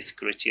all of these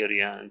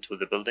criteria into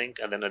the building,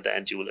 and then at the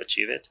end you will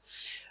achieve it.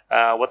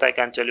 What I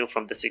can tell you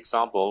from this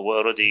example,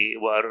 we're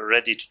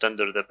ready to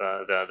tender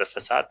the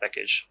facade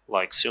package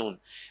like soon.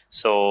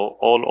 So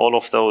all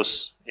of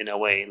those, in a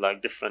way,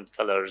 like different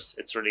colors,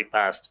 it's really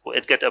passed.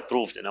 It get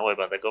approved in a way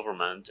by the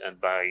government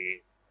and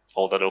by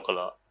all the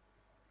local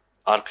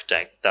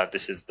architect that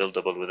this is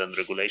buildable within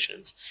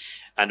regulations,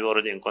 and we're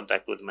already in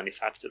contact with the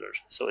manufacturer,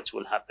 so it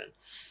will happen.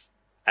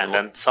 And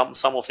then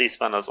some of these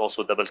panels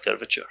also double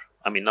curvature.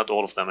 I mean, not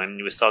all of them. I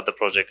mean, we start the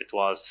project, it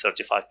was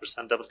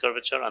 35% double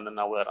curvature, and then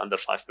now we're under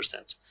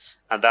 5%.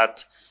 And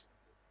that,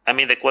 I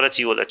mean, the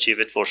quality you will achieve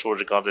it for sure,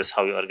 regardless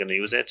how you are going to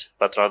use it.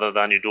 But rather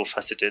than you do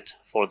faceted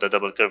for the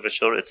double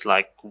curvature, it's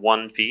like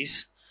one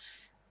piece.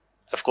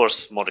 Of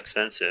course, more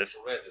expensive.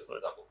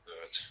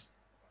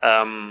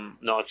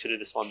 No, actually,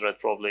 this one red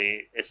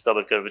probably it's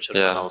double curvature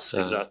panels,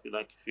 exactly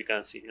like you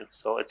can see here.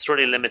 So it's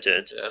really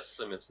limited. Yeah, it's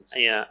limited.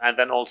 Yeah, and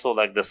then also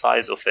like the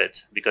size of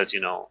it, because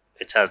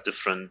it has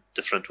different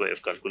way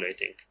of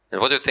calculating.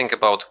 And what do you think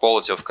about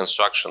quality of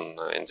construction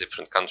in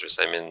different countries?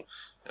 I mean,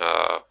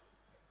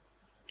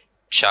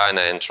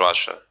 China and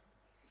Russia,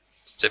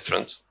 it's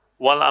different.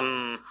 Well,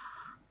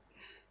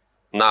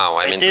 now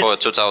I mean for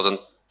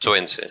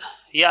 2020.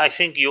 Yeah, I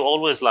think you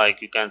always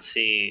you can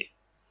see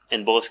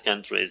in both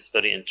countries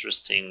very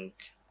interesting,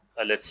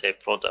 let's say,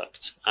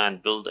 product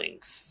and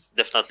buildings.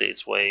 Definitely,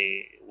 it's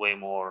way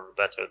more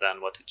better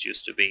than what it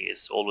used to be.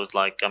 It's always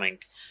like coming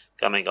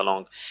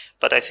along.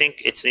 But I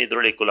think it's need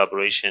really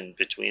collaboration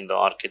between the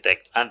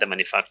architect and the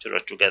manufacturer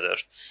together.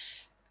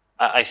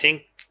 I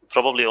think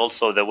probably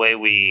also the way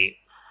we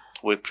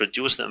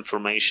produce the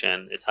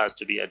information, it has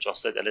to be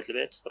adjusted a little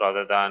bit,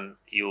 rather than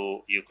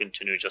you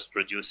continue just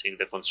producing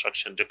the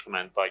construction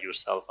document by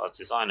yourself as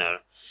designer.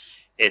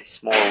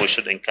 It's more we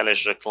should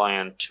encourage the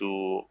client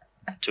to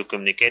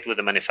communicate with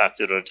the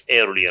manufacturer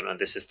earlier in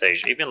this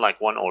stage, even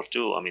like 1 or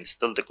 2. I mean,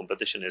 still the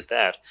competition is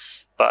there,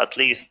 but at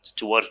least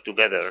to work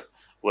together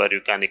where you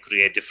can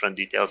create different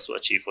details to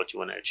achieve what you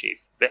want to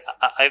achieve. But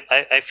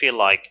I feel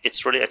like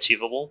it's really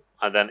achievable,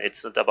 and then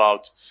it's not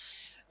about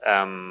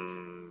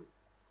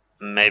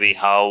maybe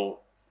how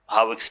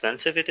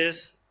expensive it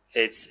is.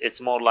 It's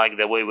more like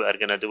the way we are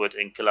going to do it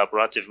in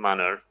collaborative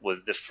manner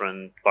with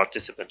different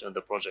participants in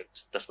the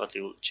project. Definitely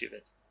will achieve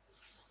it.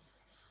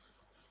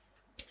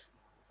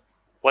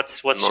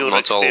 What's your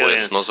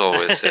experience? Not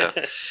always, yeah.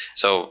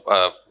 So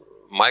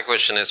my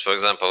question is, for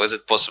example, is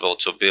it possible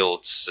to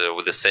build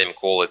with the same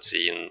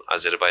quality in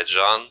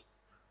Azerbaijan,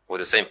 with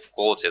the same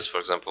quality as, for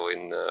example,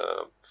 in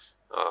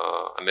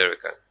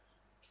America?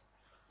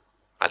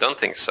 I don't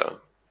think so.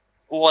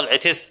 Well,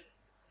 it's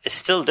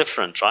still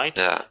different, right?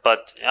 Yeah.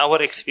 But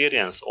our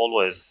experience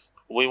always,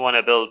 we want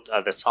to build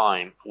at the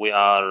time.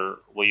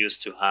 We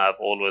used to have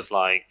always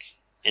like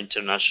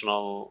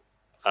international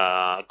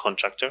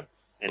contractor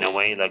in a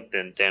way, like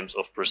in terms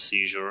of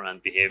procedure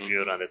and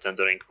behavior and the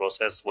tendering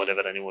process,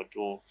 whatever anyone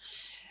do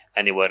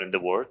anywhere in the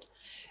world.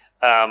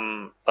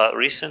 But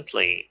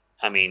recently,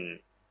 I mean,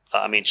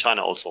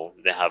 China also,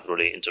 they have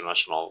really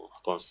international,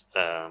 let's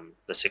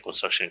say,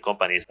 construction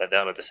companies, but they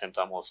are at the same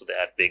time also they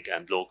are big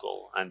and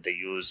local, and they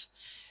use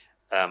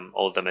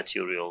all the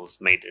materials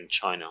made in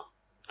China.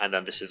 And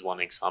then this is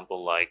one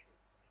example, like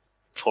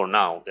for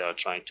now, they are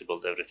trying to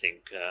build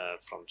everything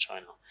from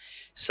China.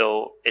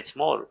 So it's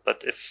more,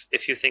 but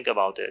if you think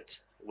about it,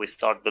 we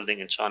start building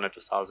in China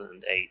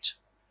 2008,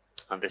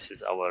 and this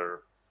is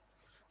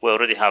we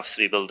already have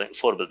 4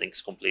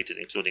 buildings completed,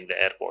 including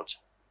the airport.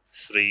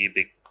 3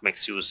 big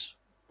mixed-use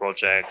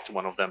project,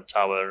 one of them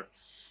tower,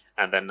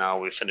 and then now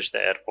we finished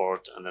the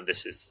airport, and then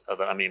this is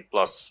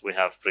plus we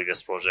have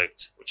previous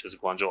project, which is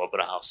Guangzhou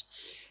Opera House.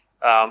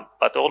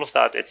 But all of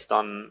that, it's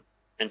done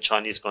in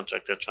Chinese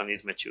contractor,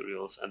 Chinese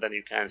materials, and then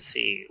you can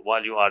see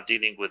while you are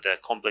dealing with the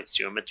complex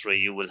geometry,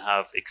 you will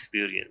have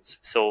experience.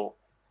 So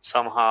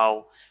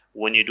somehow,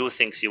 when you do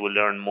things, you will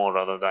learn more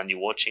rather than you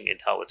watching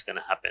it, how it's going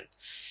to happen.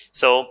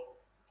 So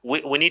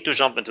we need to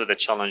jump into the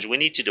challenge. We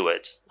need to do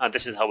it, and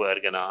this is how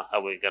we're gonna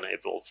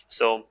evolve.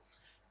 So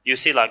you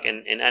see, like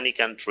in any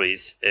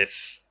countries,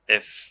 if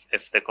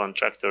the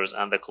contractors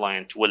and the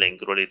client willing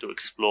really to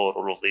explore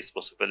all of these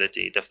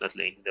possibilities,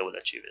 definitely they will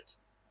achieve it.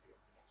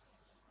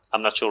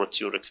 I'm not sure what's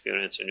your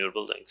experience in your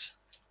buildings.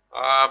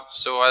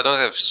 So I don't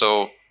have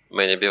so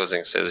many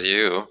buildings as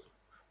you,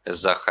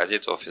 as Zaha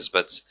Hadid office,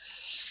 but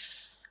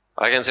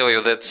I can tell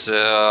you that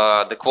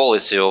the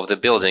quality of the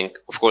building,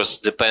 of course,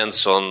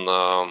 depends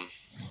on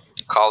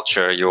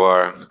culture you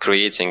are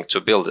creating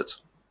to build it.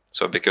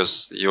 So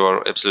because you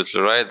are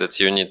absolutely right that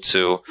you need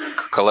to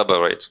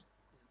collaborate.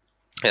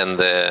 And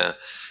the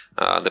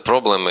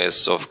problem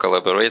is of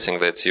collaborating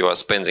that you are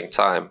spending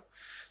time.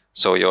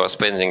 So you are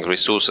spending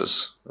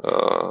resources,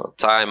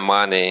 time,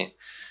 money,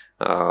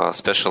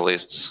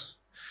 specialists,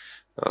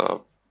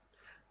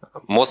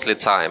 mostly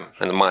time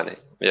and money.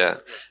 Yeah.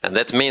 And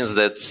that means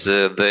that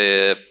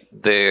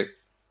the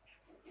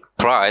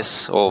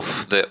price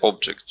of the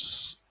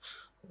objects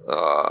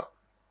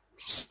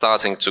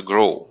starting to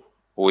grow,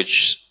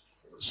 which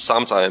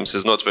sometimes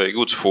is not very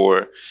good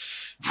for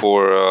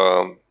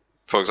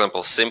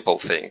example, simple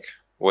thing.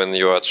 When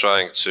you are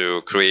trying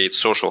to create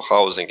social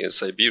housing in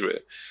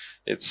Siberia,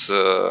 it's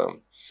you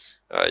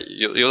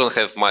don't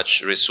have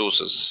much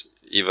resources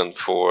even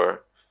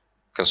for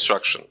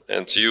construction,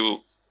 and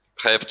you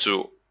have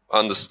to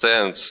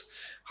understand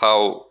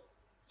how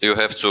you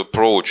have to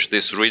approach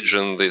this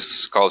region,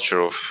 this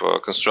culture of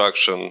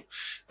construction,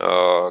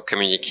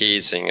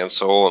 communicating, and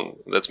so on.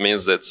 That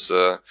means that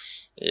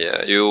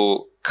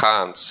you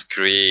can't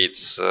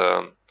create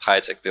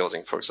high-tech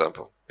building, for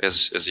example,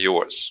 as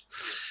yours.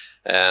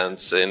 And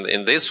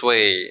in this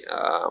way,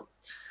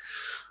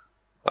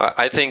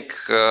 I think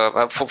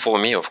for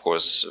me, of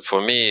course,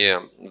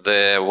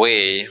 the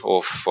way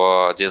of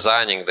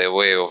designing, the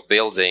way of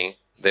building,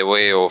 the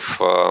way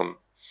of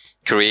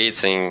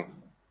creating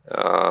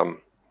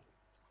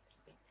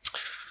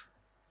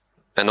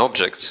an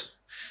object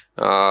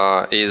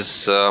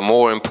is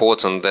more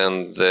important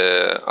than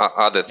the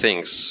other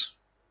things.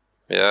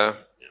 Yeah,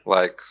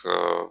 like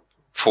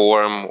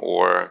form,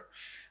 or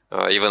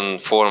even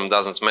form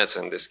doesn't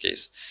matter in this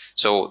case.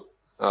 So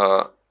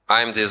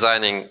I'm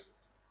designing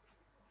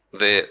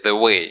the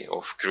way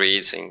of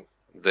creating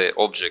the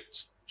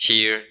object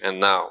here and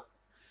now.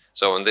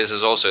 So, and this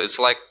is also, it's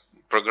like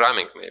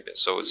programming maybe.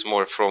 So it's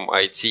more from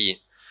IT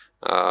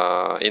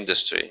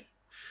industry.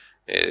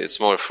 It's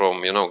more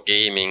from,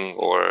 gaming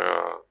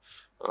or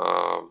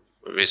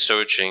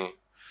researching.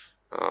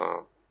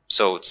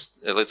 So it's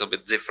a little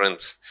bit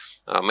different.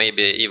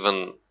 Maybe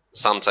even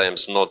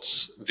sometimes not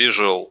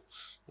visual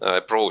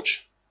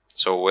approach.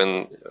 So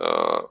when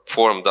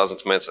form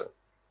doesn't matter.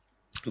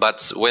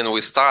 But when we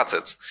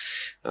started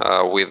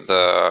with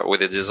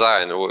the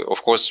design,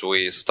 of course,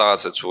 we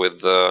started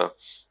with the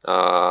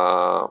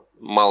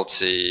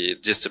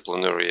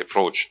multidisciplinary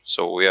approach.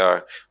 So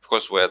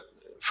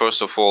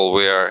first of all,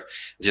 we are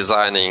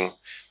designing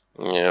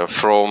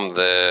from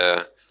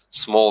the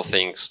small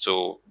things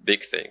to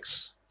big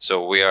things.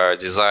 So we are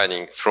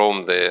designing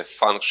from the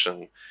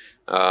function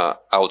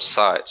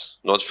outside,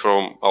 not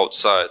from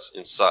outside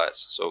inside.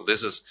 So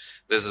this is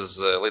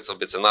a little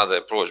bit another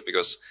approach,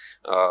 because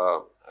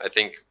I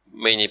think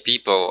many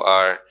people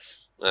are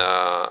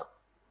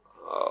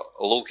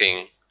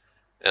looking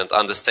and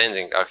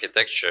understanding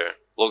architecture,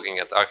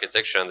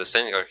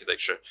 understanding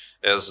architecture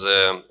as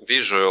a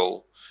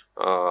visual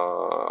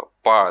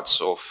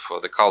parts of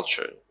the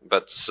culture,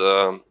 but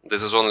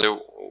this is only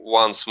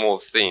one small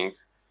thing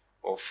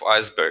of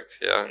iceberg.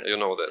 Yeah, you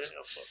know that. Yeah,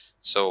 of course.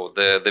 So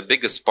the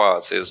biggest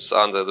part is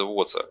under the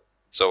water.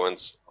 So, and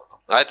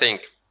I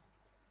think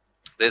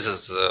this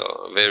is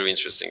a very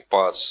interesting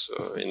part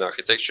in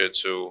architecture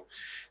to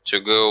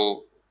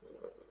go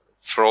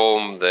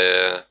from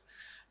the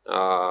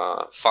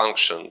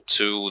function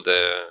to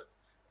the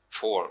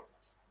form.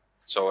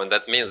 So, and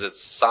that means that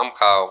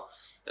somehow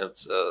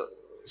it's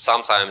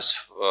sometimes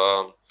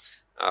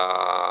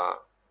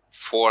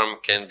form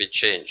can be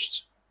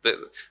changed.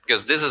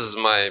 Because this is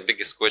my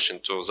biggest question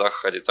to Zaha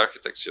Hadid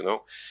architects, you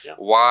know, Yeah.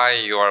 why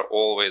you are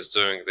always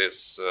doing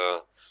this,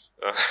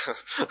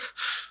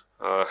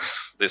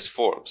 these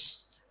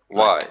forms?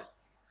 Why? Right.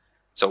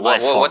 So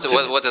Nice what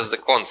form, is the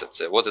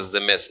concept? What is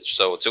the message?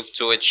 So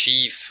to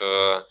achieve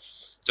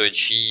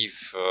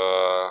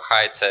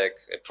high tech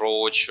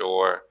approach,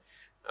 or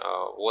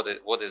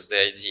what is the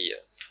idea?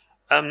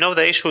 No,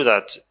 the issue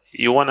that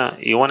you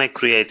wanna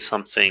create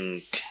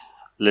something,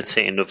 let's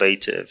say,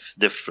 innovative,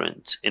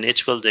 different in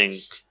each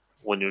building.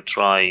 When you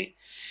try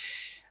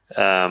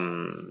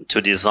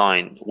to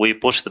design, we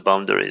push the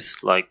boundaries.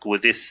 Like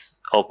with this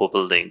Oppo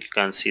building, you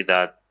can see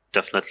that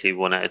definitely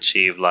want to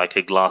achieve like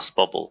a glass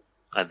bubble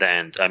at the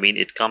end. I mean,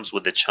 it comes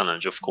with the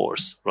challenge, of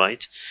course,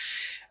 right?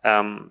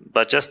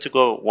 But just to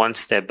go one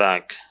step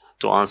back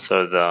to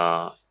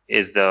answer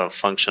is the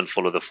function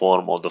follow the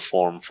form or the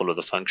form follow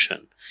the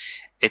function?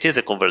 It is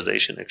a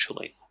conversation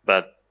actually,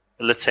 but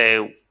let's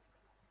say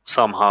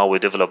somehow we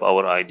develop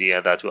our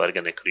idea that we are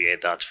going to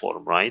create that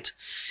form, right?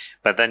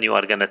 But then you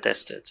are going to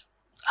test it,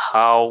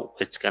 how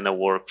it's going to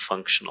work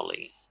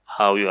functionally,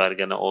 how you are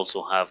going to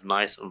also have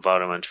nice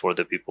environment for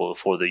the people,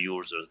 for the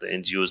users, the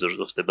end users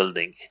of the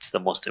building. It's the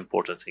most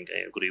important thing.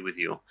 I agree with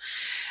you.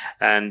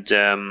 And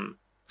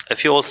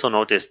if you also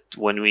noticed,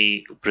 when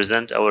we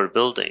present our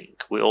building,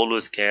 we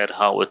always care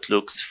how it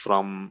looks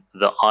from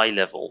the eye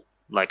level,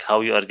 like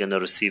how you are going to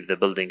receive the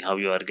building, how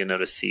you are going to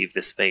receive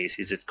the space.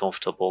 Is it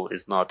comfortable?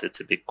 Is not? It's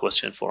a big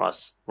question for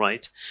us,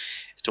 right?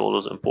 It's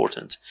always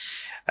important.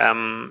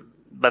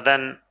 But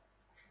then,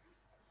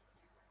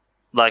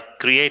 like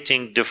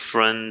creating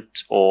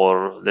different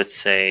or let's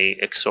say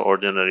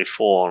extraordinary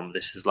form,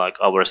 this is like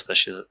our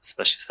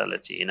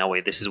specialty in a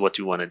way. This is what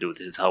we want to do.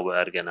 This is how we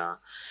are going to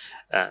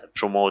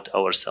promote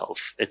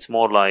ourselves. It's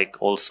more like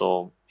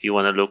also you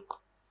want to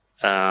look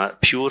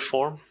pure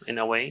form in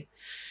a way.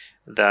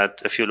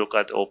 That if you look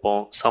at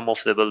Oppo, some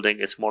of the building,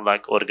 it's more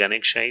like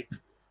organic shape.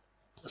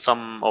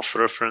 Some of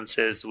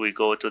references, we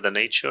go to the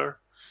nature.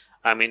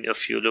 I mean,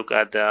 if you look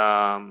at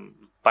the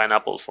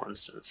pineapple, for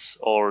instance,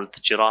 or the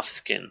giraffe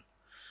skin,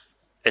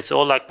 it's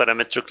all like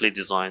parametrically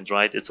designed,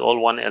 right? It's all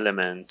one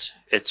element.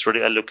 It's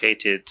really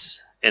allocated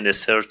in a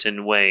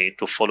certain way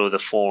to follow the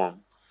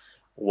form,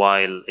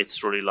 while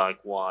it's really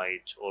like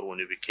wide, or when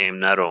it became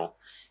narrow,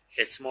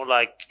 it's more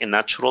like a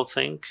natural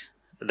thing.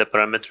 The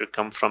parametric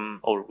come from,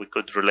 or we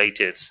could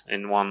relate it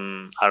in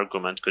one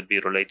argument, could be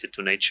related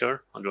to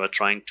nature, and we are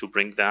trying to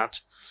bring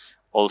that.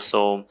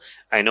 Also,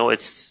 I know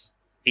it's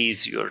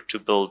easier to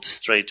build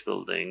straight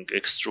building,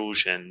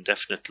 extrusion,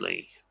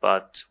 definitely,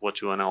 but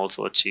what we want to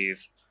also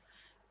achieve,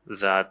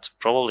 that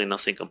probably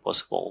nothing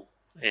impossible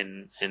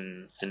in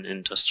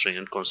industry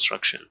and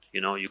construction. You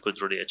know, you could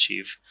really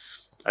achieve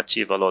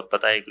a lot.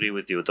 But I agree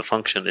with you, the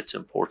function, it's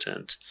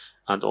important.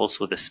 And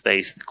also the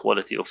space, the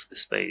quality of the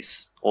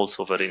space,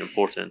 also very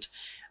important.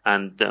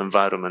 And the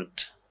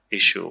environment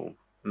issue,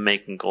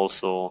 making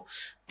also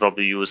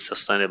probably use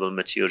sustainable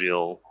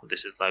material.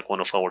 This is like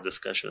one of our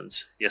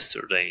discussions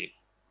yesterday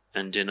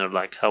and dinner,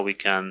 like how we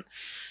can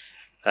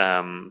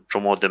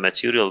promote the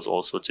materials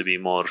also to be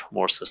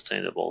more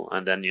sustainable.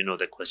 And then, you know,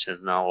 the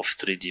questions now of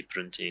 3D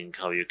printing,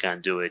 how you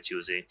can do it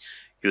using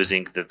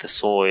the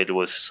soil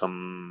with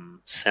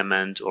some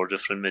cement or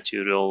different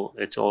material.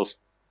 It's also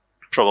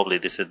probably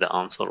this is the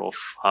answer of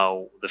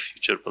how the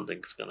future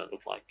building is going to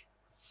look like.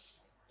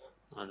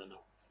 I don't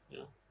know.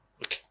 Yeah.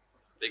 Okay.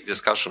 Big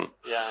discussion.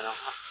 Yeah, I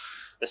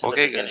know.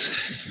 Okay, guys.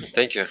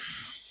 Thank you.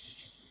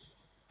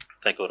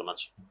 Thank you very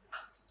much.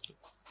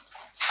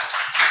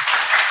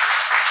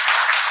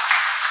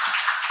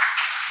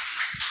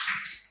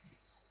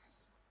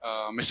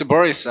 Mr.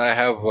 Boris, I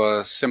have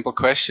a simple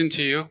question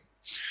to you.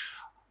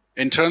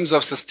 In terms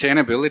of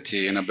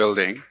sustainability in a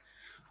building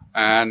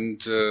and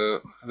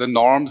the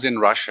norms in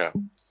Russia,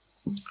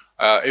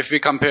 if we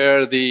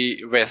compare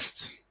the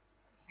West,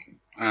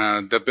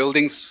 the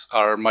buildings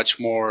are much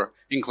more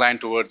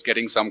inclined towards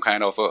getting some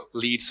kind of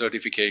LEED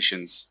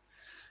certifications.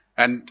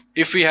 And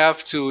if we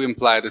have to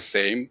imply the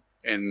same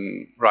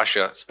in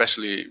Russia,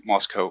 especially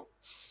Moscow,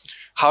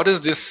 how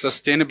does this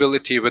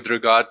sustainability with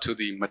regard to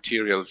the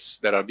materials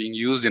that are being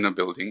used in a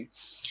building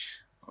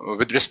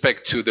with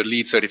respect to the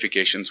LEED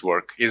certifications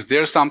work? Is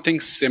there something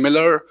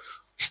similar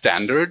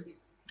standard,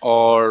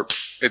 or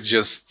it's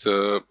just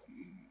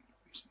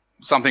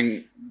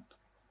something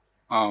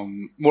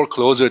more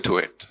closer to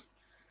it?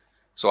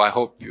 So I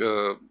hope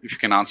if you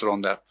can answer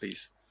on that,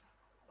 please.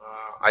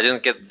 I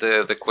didn't get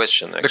the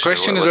question. Actually. The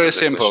question is very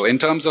simple. In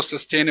terms of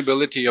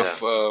sustainability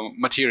of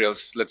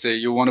materials, let's say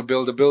you want to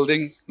build a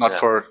building, not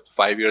for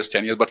 5 years,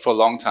 10 years, but for a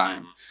long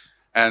time.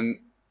 And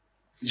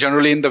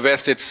generally in the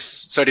West, it's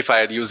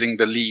certified using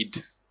the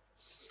LEED,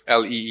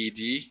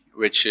 L-E-E-D,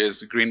 which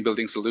is Green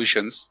Building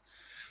Solutions.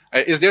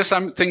 Is there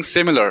something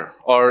similar,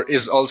 or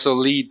is also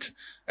LEED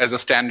as a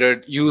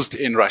standard used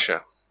in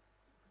Russia?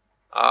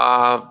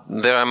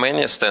 There are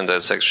many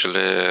standards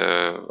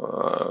actually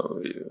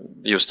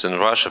used in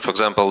Russia. For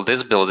example,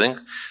 this building,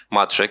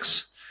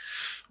 Matrix,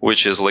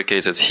 which is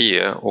located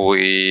here,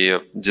 we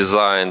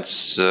designed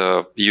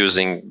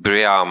using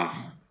BREEAM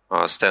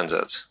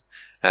standard.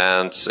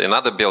 And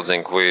another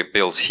building we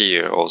built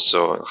here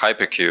also,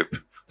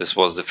 Hypercube. This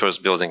was the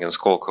first building in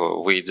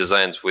Skolkovo. We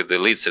designed with the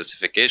LEED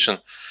certification,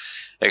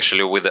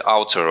 actually with the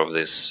author of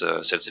this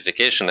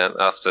certification. And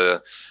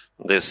after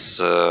this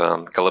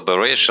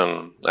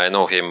collaboration, I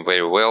know him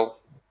very well.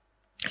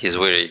 He's a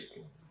very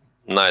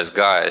nice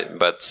guy,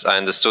 but I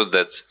understood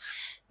that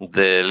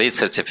the LEED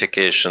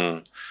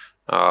certification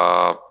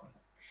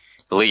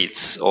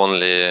leads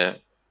only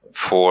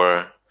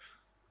for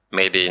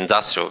maybe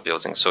industrial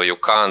buildings. So you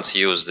can't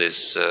use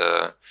this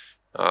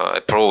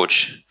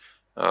approach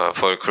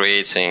for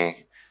creating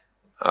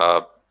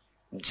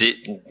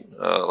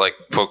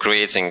for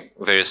creating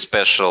very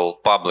special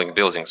public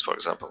buildings, for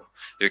example.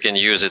 You can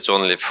use it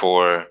only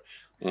for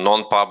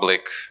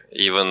non-public,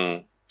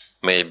 even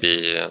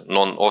maybe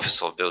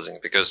non-official building,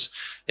 because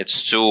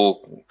it's too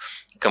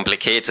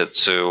complicated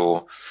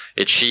to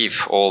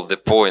achieve all the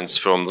points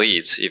from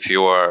LEED if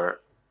you are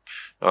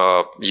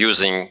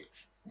using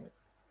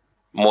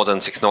modern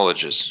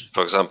technologies.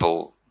 For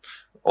example,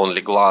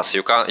 only glass.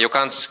 You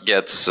can't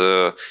get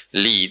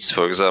LEEDs,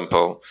 for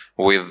example,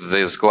 with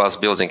this glass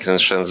building in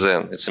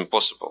Shenzhen. It's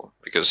impossible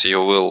because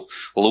you will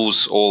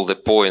lose all the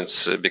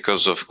points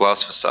because of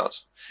glass facade.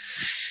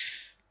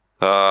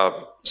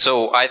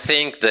 So I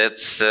think that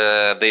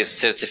this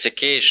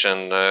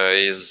certification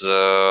is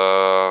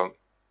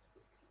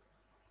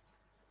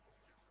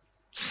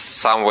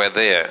somewhere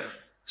there.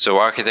 So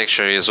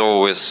architecture is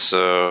always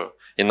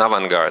in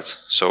avant-garde.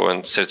 So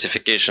and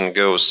certification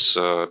goes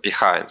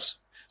behind.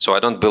 So I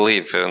don't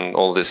believe in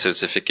all these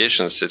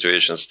certification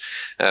situations.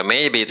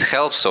 Maybe it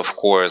helps, of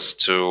course,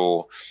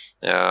 to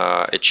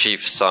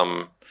achieve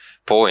some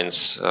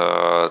points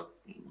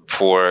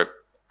for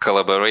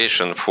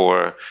collaboration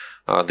for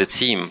the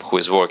team who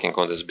is working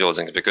on this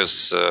building,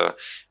 because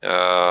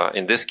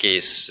in this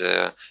case,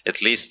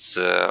 at least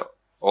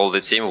all the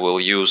team will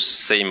use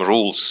same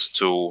rules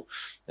to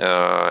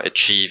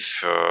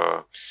achieve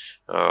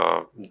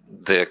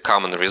the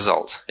common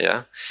result.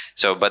 Yeah.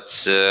 So, but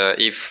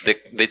if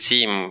the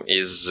team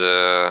is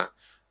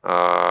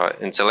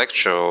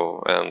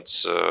intellectual and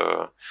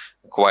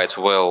quite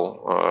well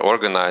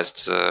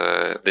organized,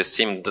 this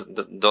team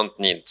don't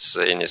need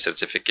any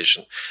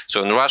certification.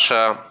 So in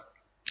Russia,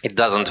 it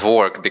doesn't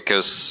work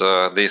because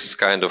this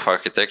kind of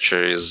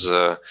architecture is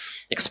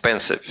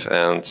expensive,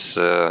 and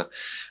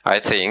I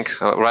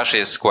think Russia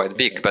is quite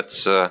big, but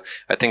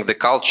I think the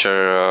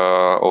culture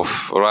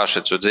of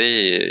Russia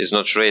today is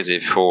not ready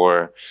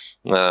for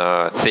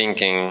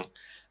thinking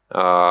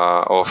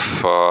of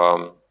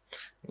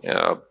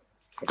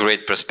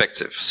great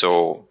perspective.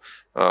 So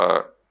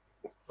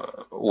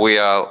we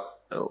are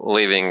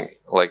living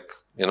like,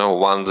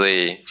 one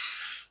day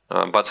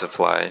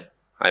butterfly.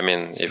 I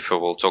mean, if we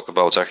will talk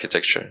about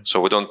architecture.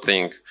 So we don't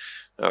think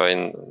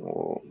in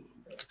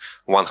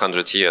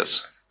 100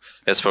 years.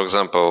 As, for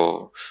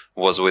example,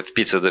 was with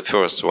Peter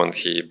I when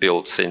he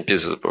built St.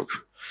 Petersburg.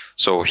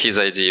 So his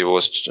idea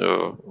was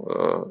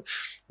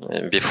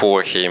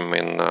before him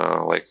in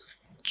like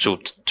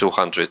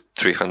 200,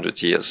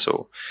 300 years.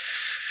 So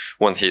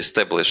when he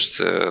established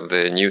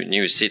the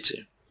new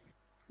city.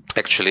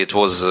 Actually, it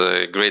was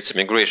a great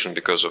immigration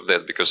because of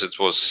that, because it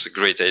was a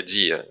great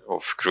idea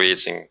of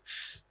creating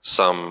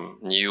some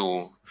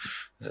new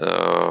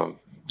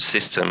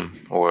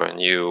system or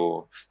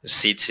new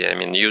city. I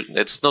mean,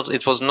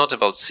 it was not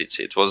about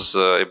city. It was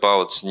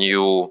about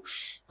new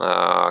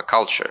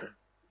culture.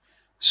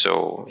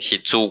 So he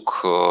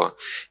took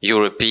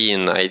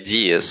European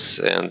ideas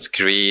and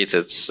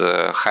created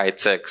a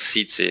high-tech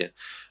city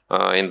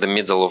in the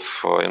middle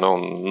of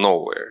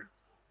nowhere.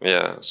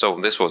 Yeah. So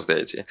this was the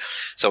idea.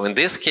 So in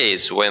this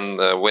case, when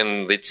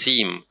the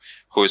team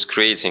who is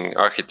creating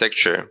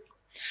architecture,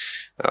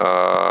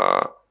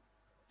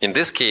 in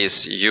this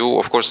case, you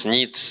of course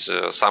need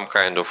some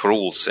kind of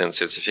rules and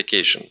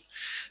certification,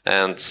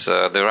 and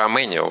there are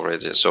many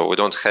already. So in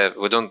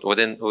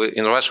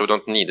Russia we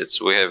don't need it.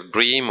 We have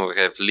BREEAM, we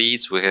have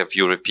LEED, we have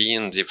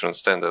European different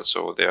standards.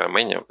 So there are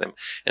many of them,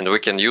 and we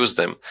can use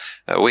them.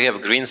 We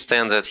have green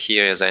standard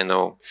here, as I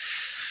know,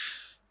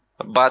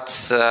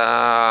 but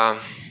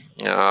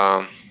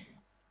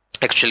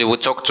actually we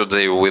talked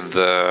today with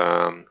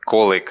a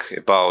colleague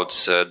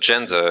about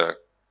gender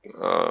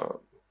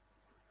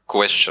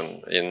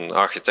question in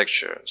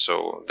architecture.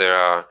 So there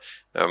are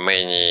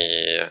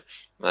many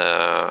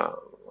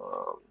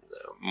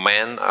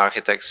men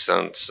architects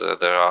and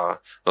there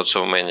are not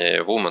so many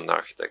women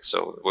architects.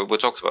 So we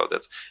talked about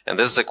that. And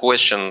this is a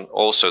question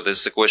also, this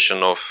is a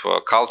question of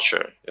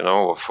culture,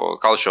 of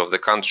culture of the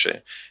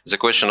country. It's a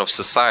question of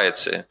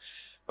society.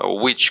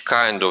 Which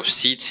kind of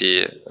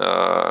city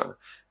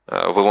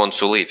we want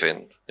to live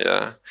in?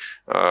 Yeah,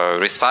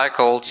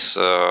 recycled,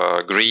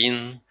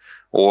 green,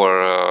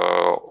 or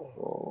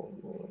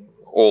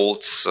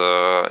old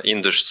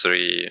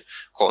industry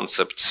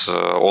concepts,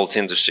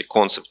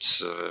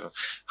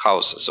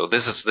 houses. So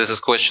this is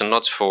question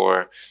not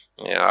for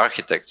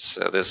architects.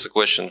 This is a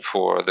question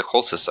for the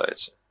whole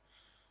society.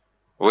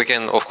 We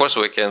can, of course,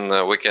 we can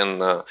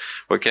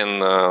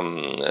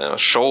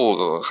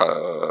show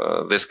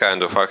this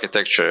kind of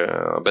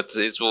architecture, but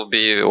it will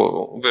be a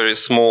very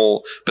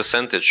small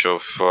percentage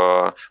of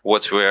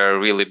what we are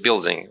really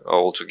building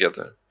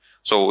altogether.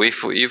 So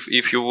if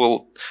you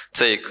will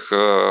take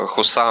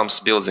Hussam's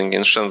building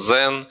in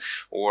Shenzhen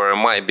or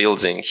my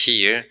building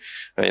here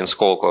in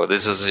Skolkovo,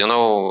 this is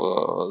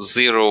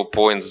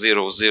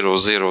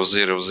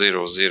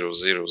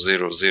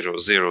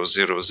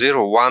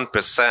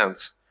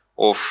 0.0000000000001%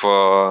 of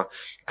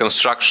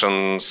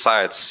construction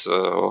sites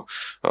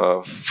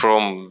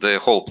from the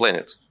whole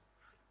planet.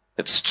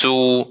 It's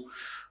too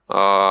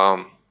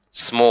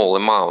small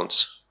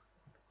amount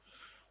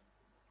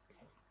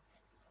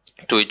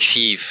to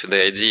achieve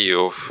the idea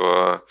of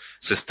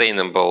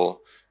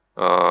sustainable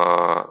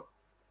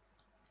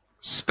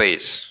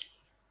space.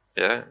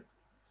 Yeah.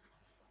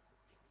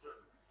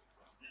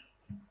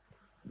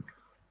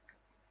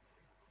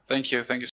 Thank you.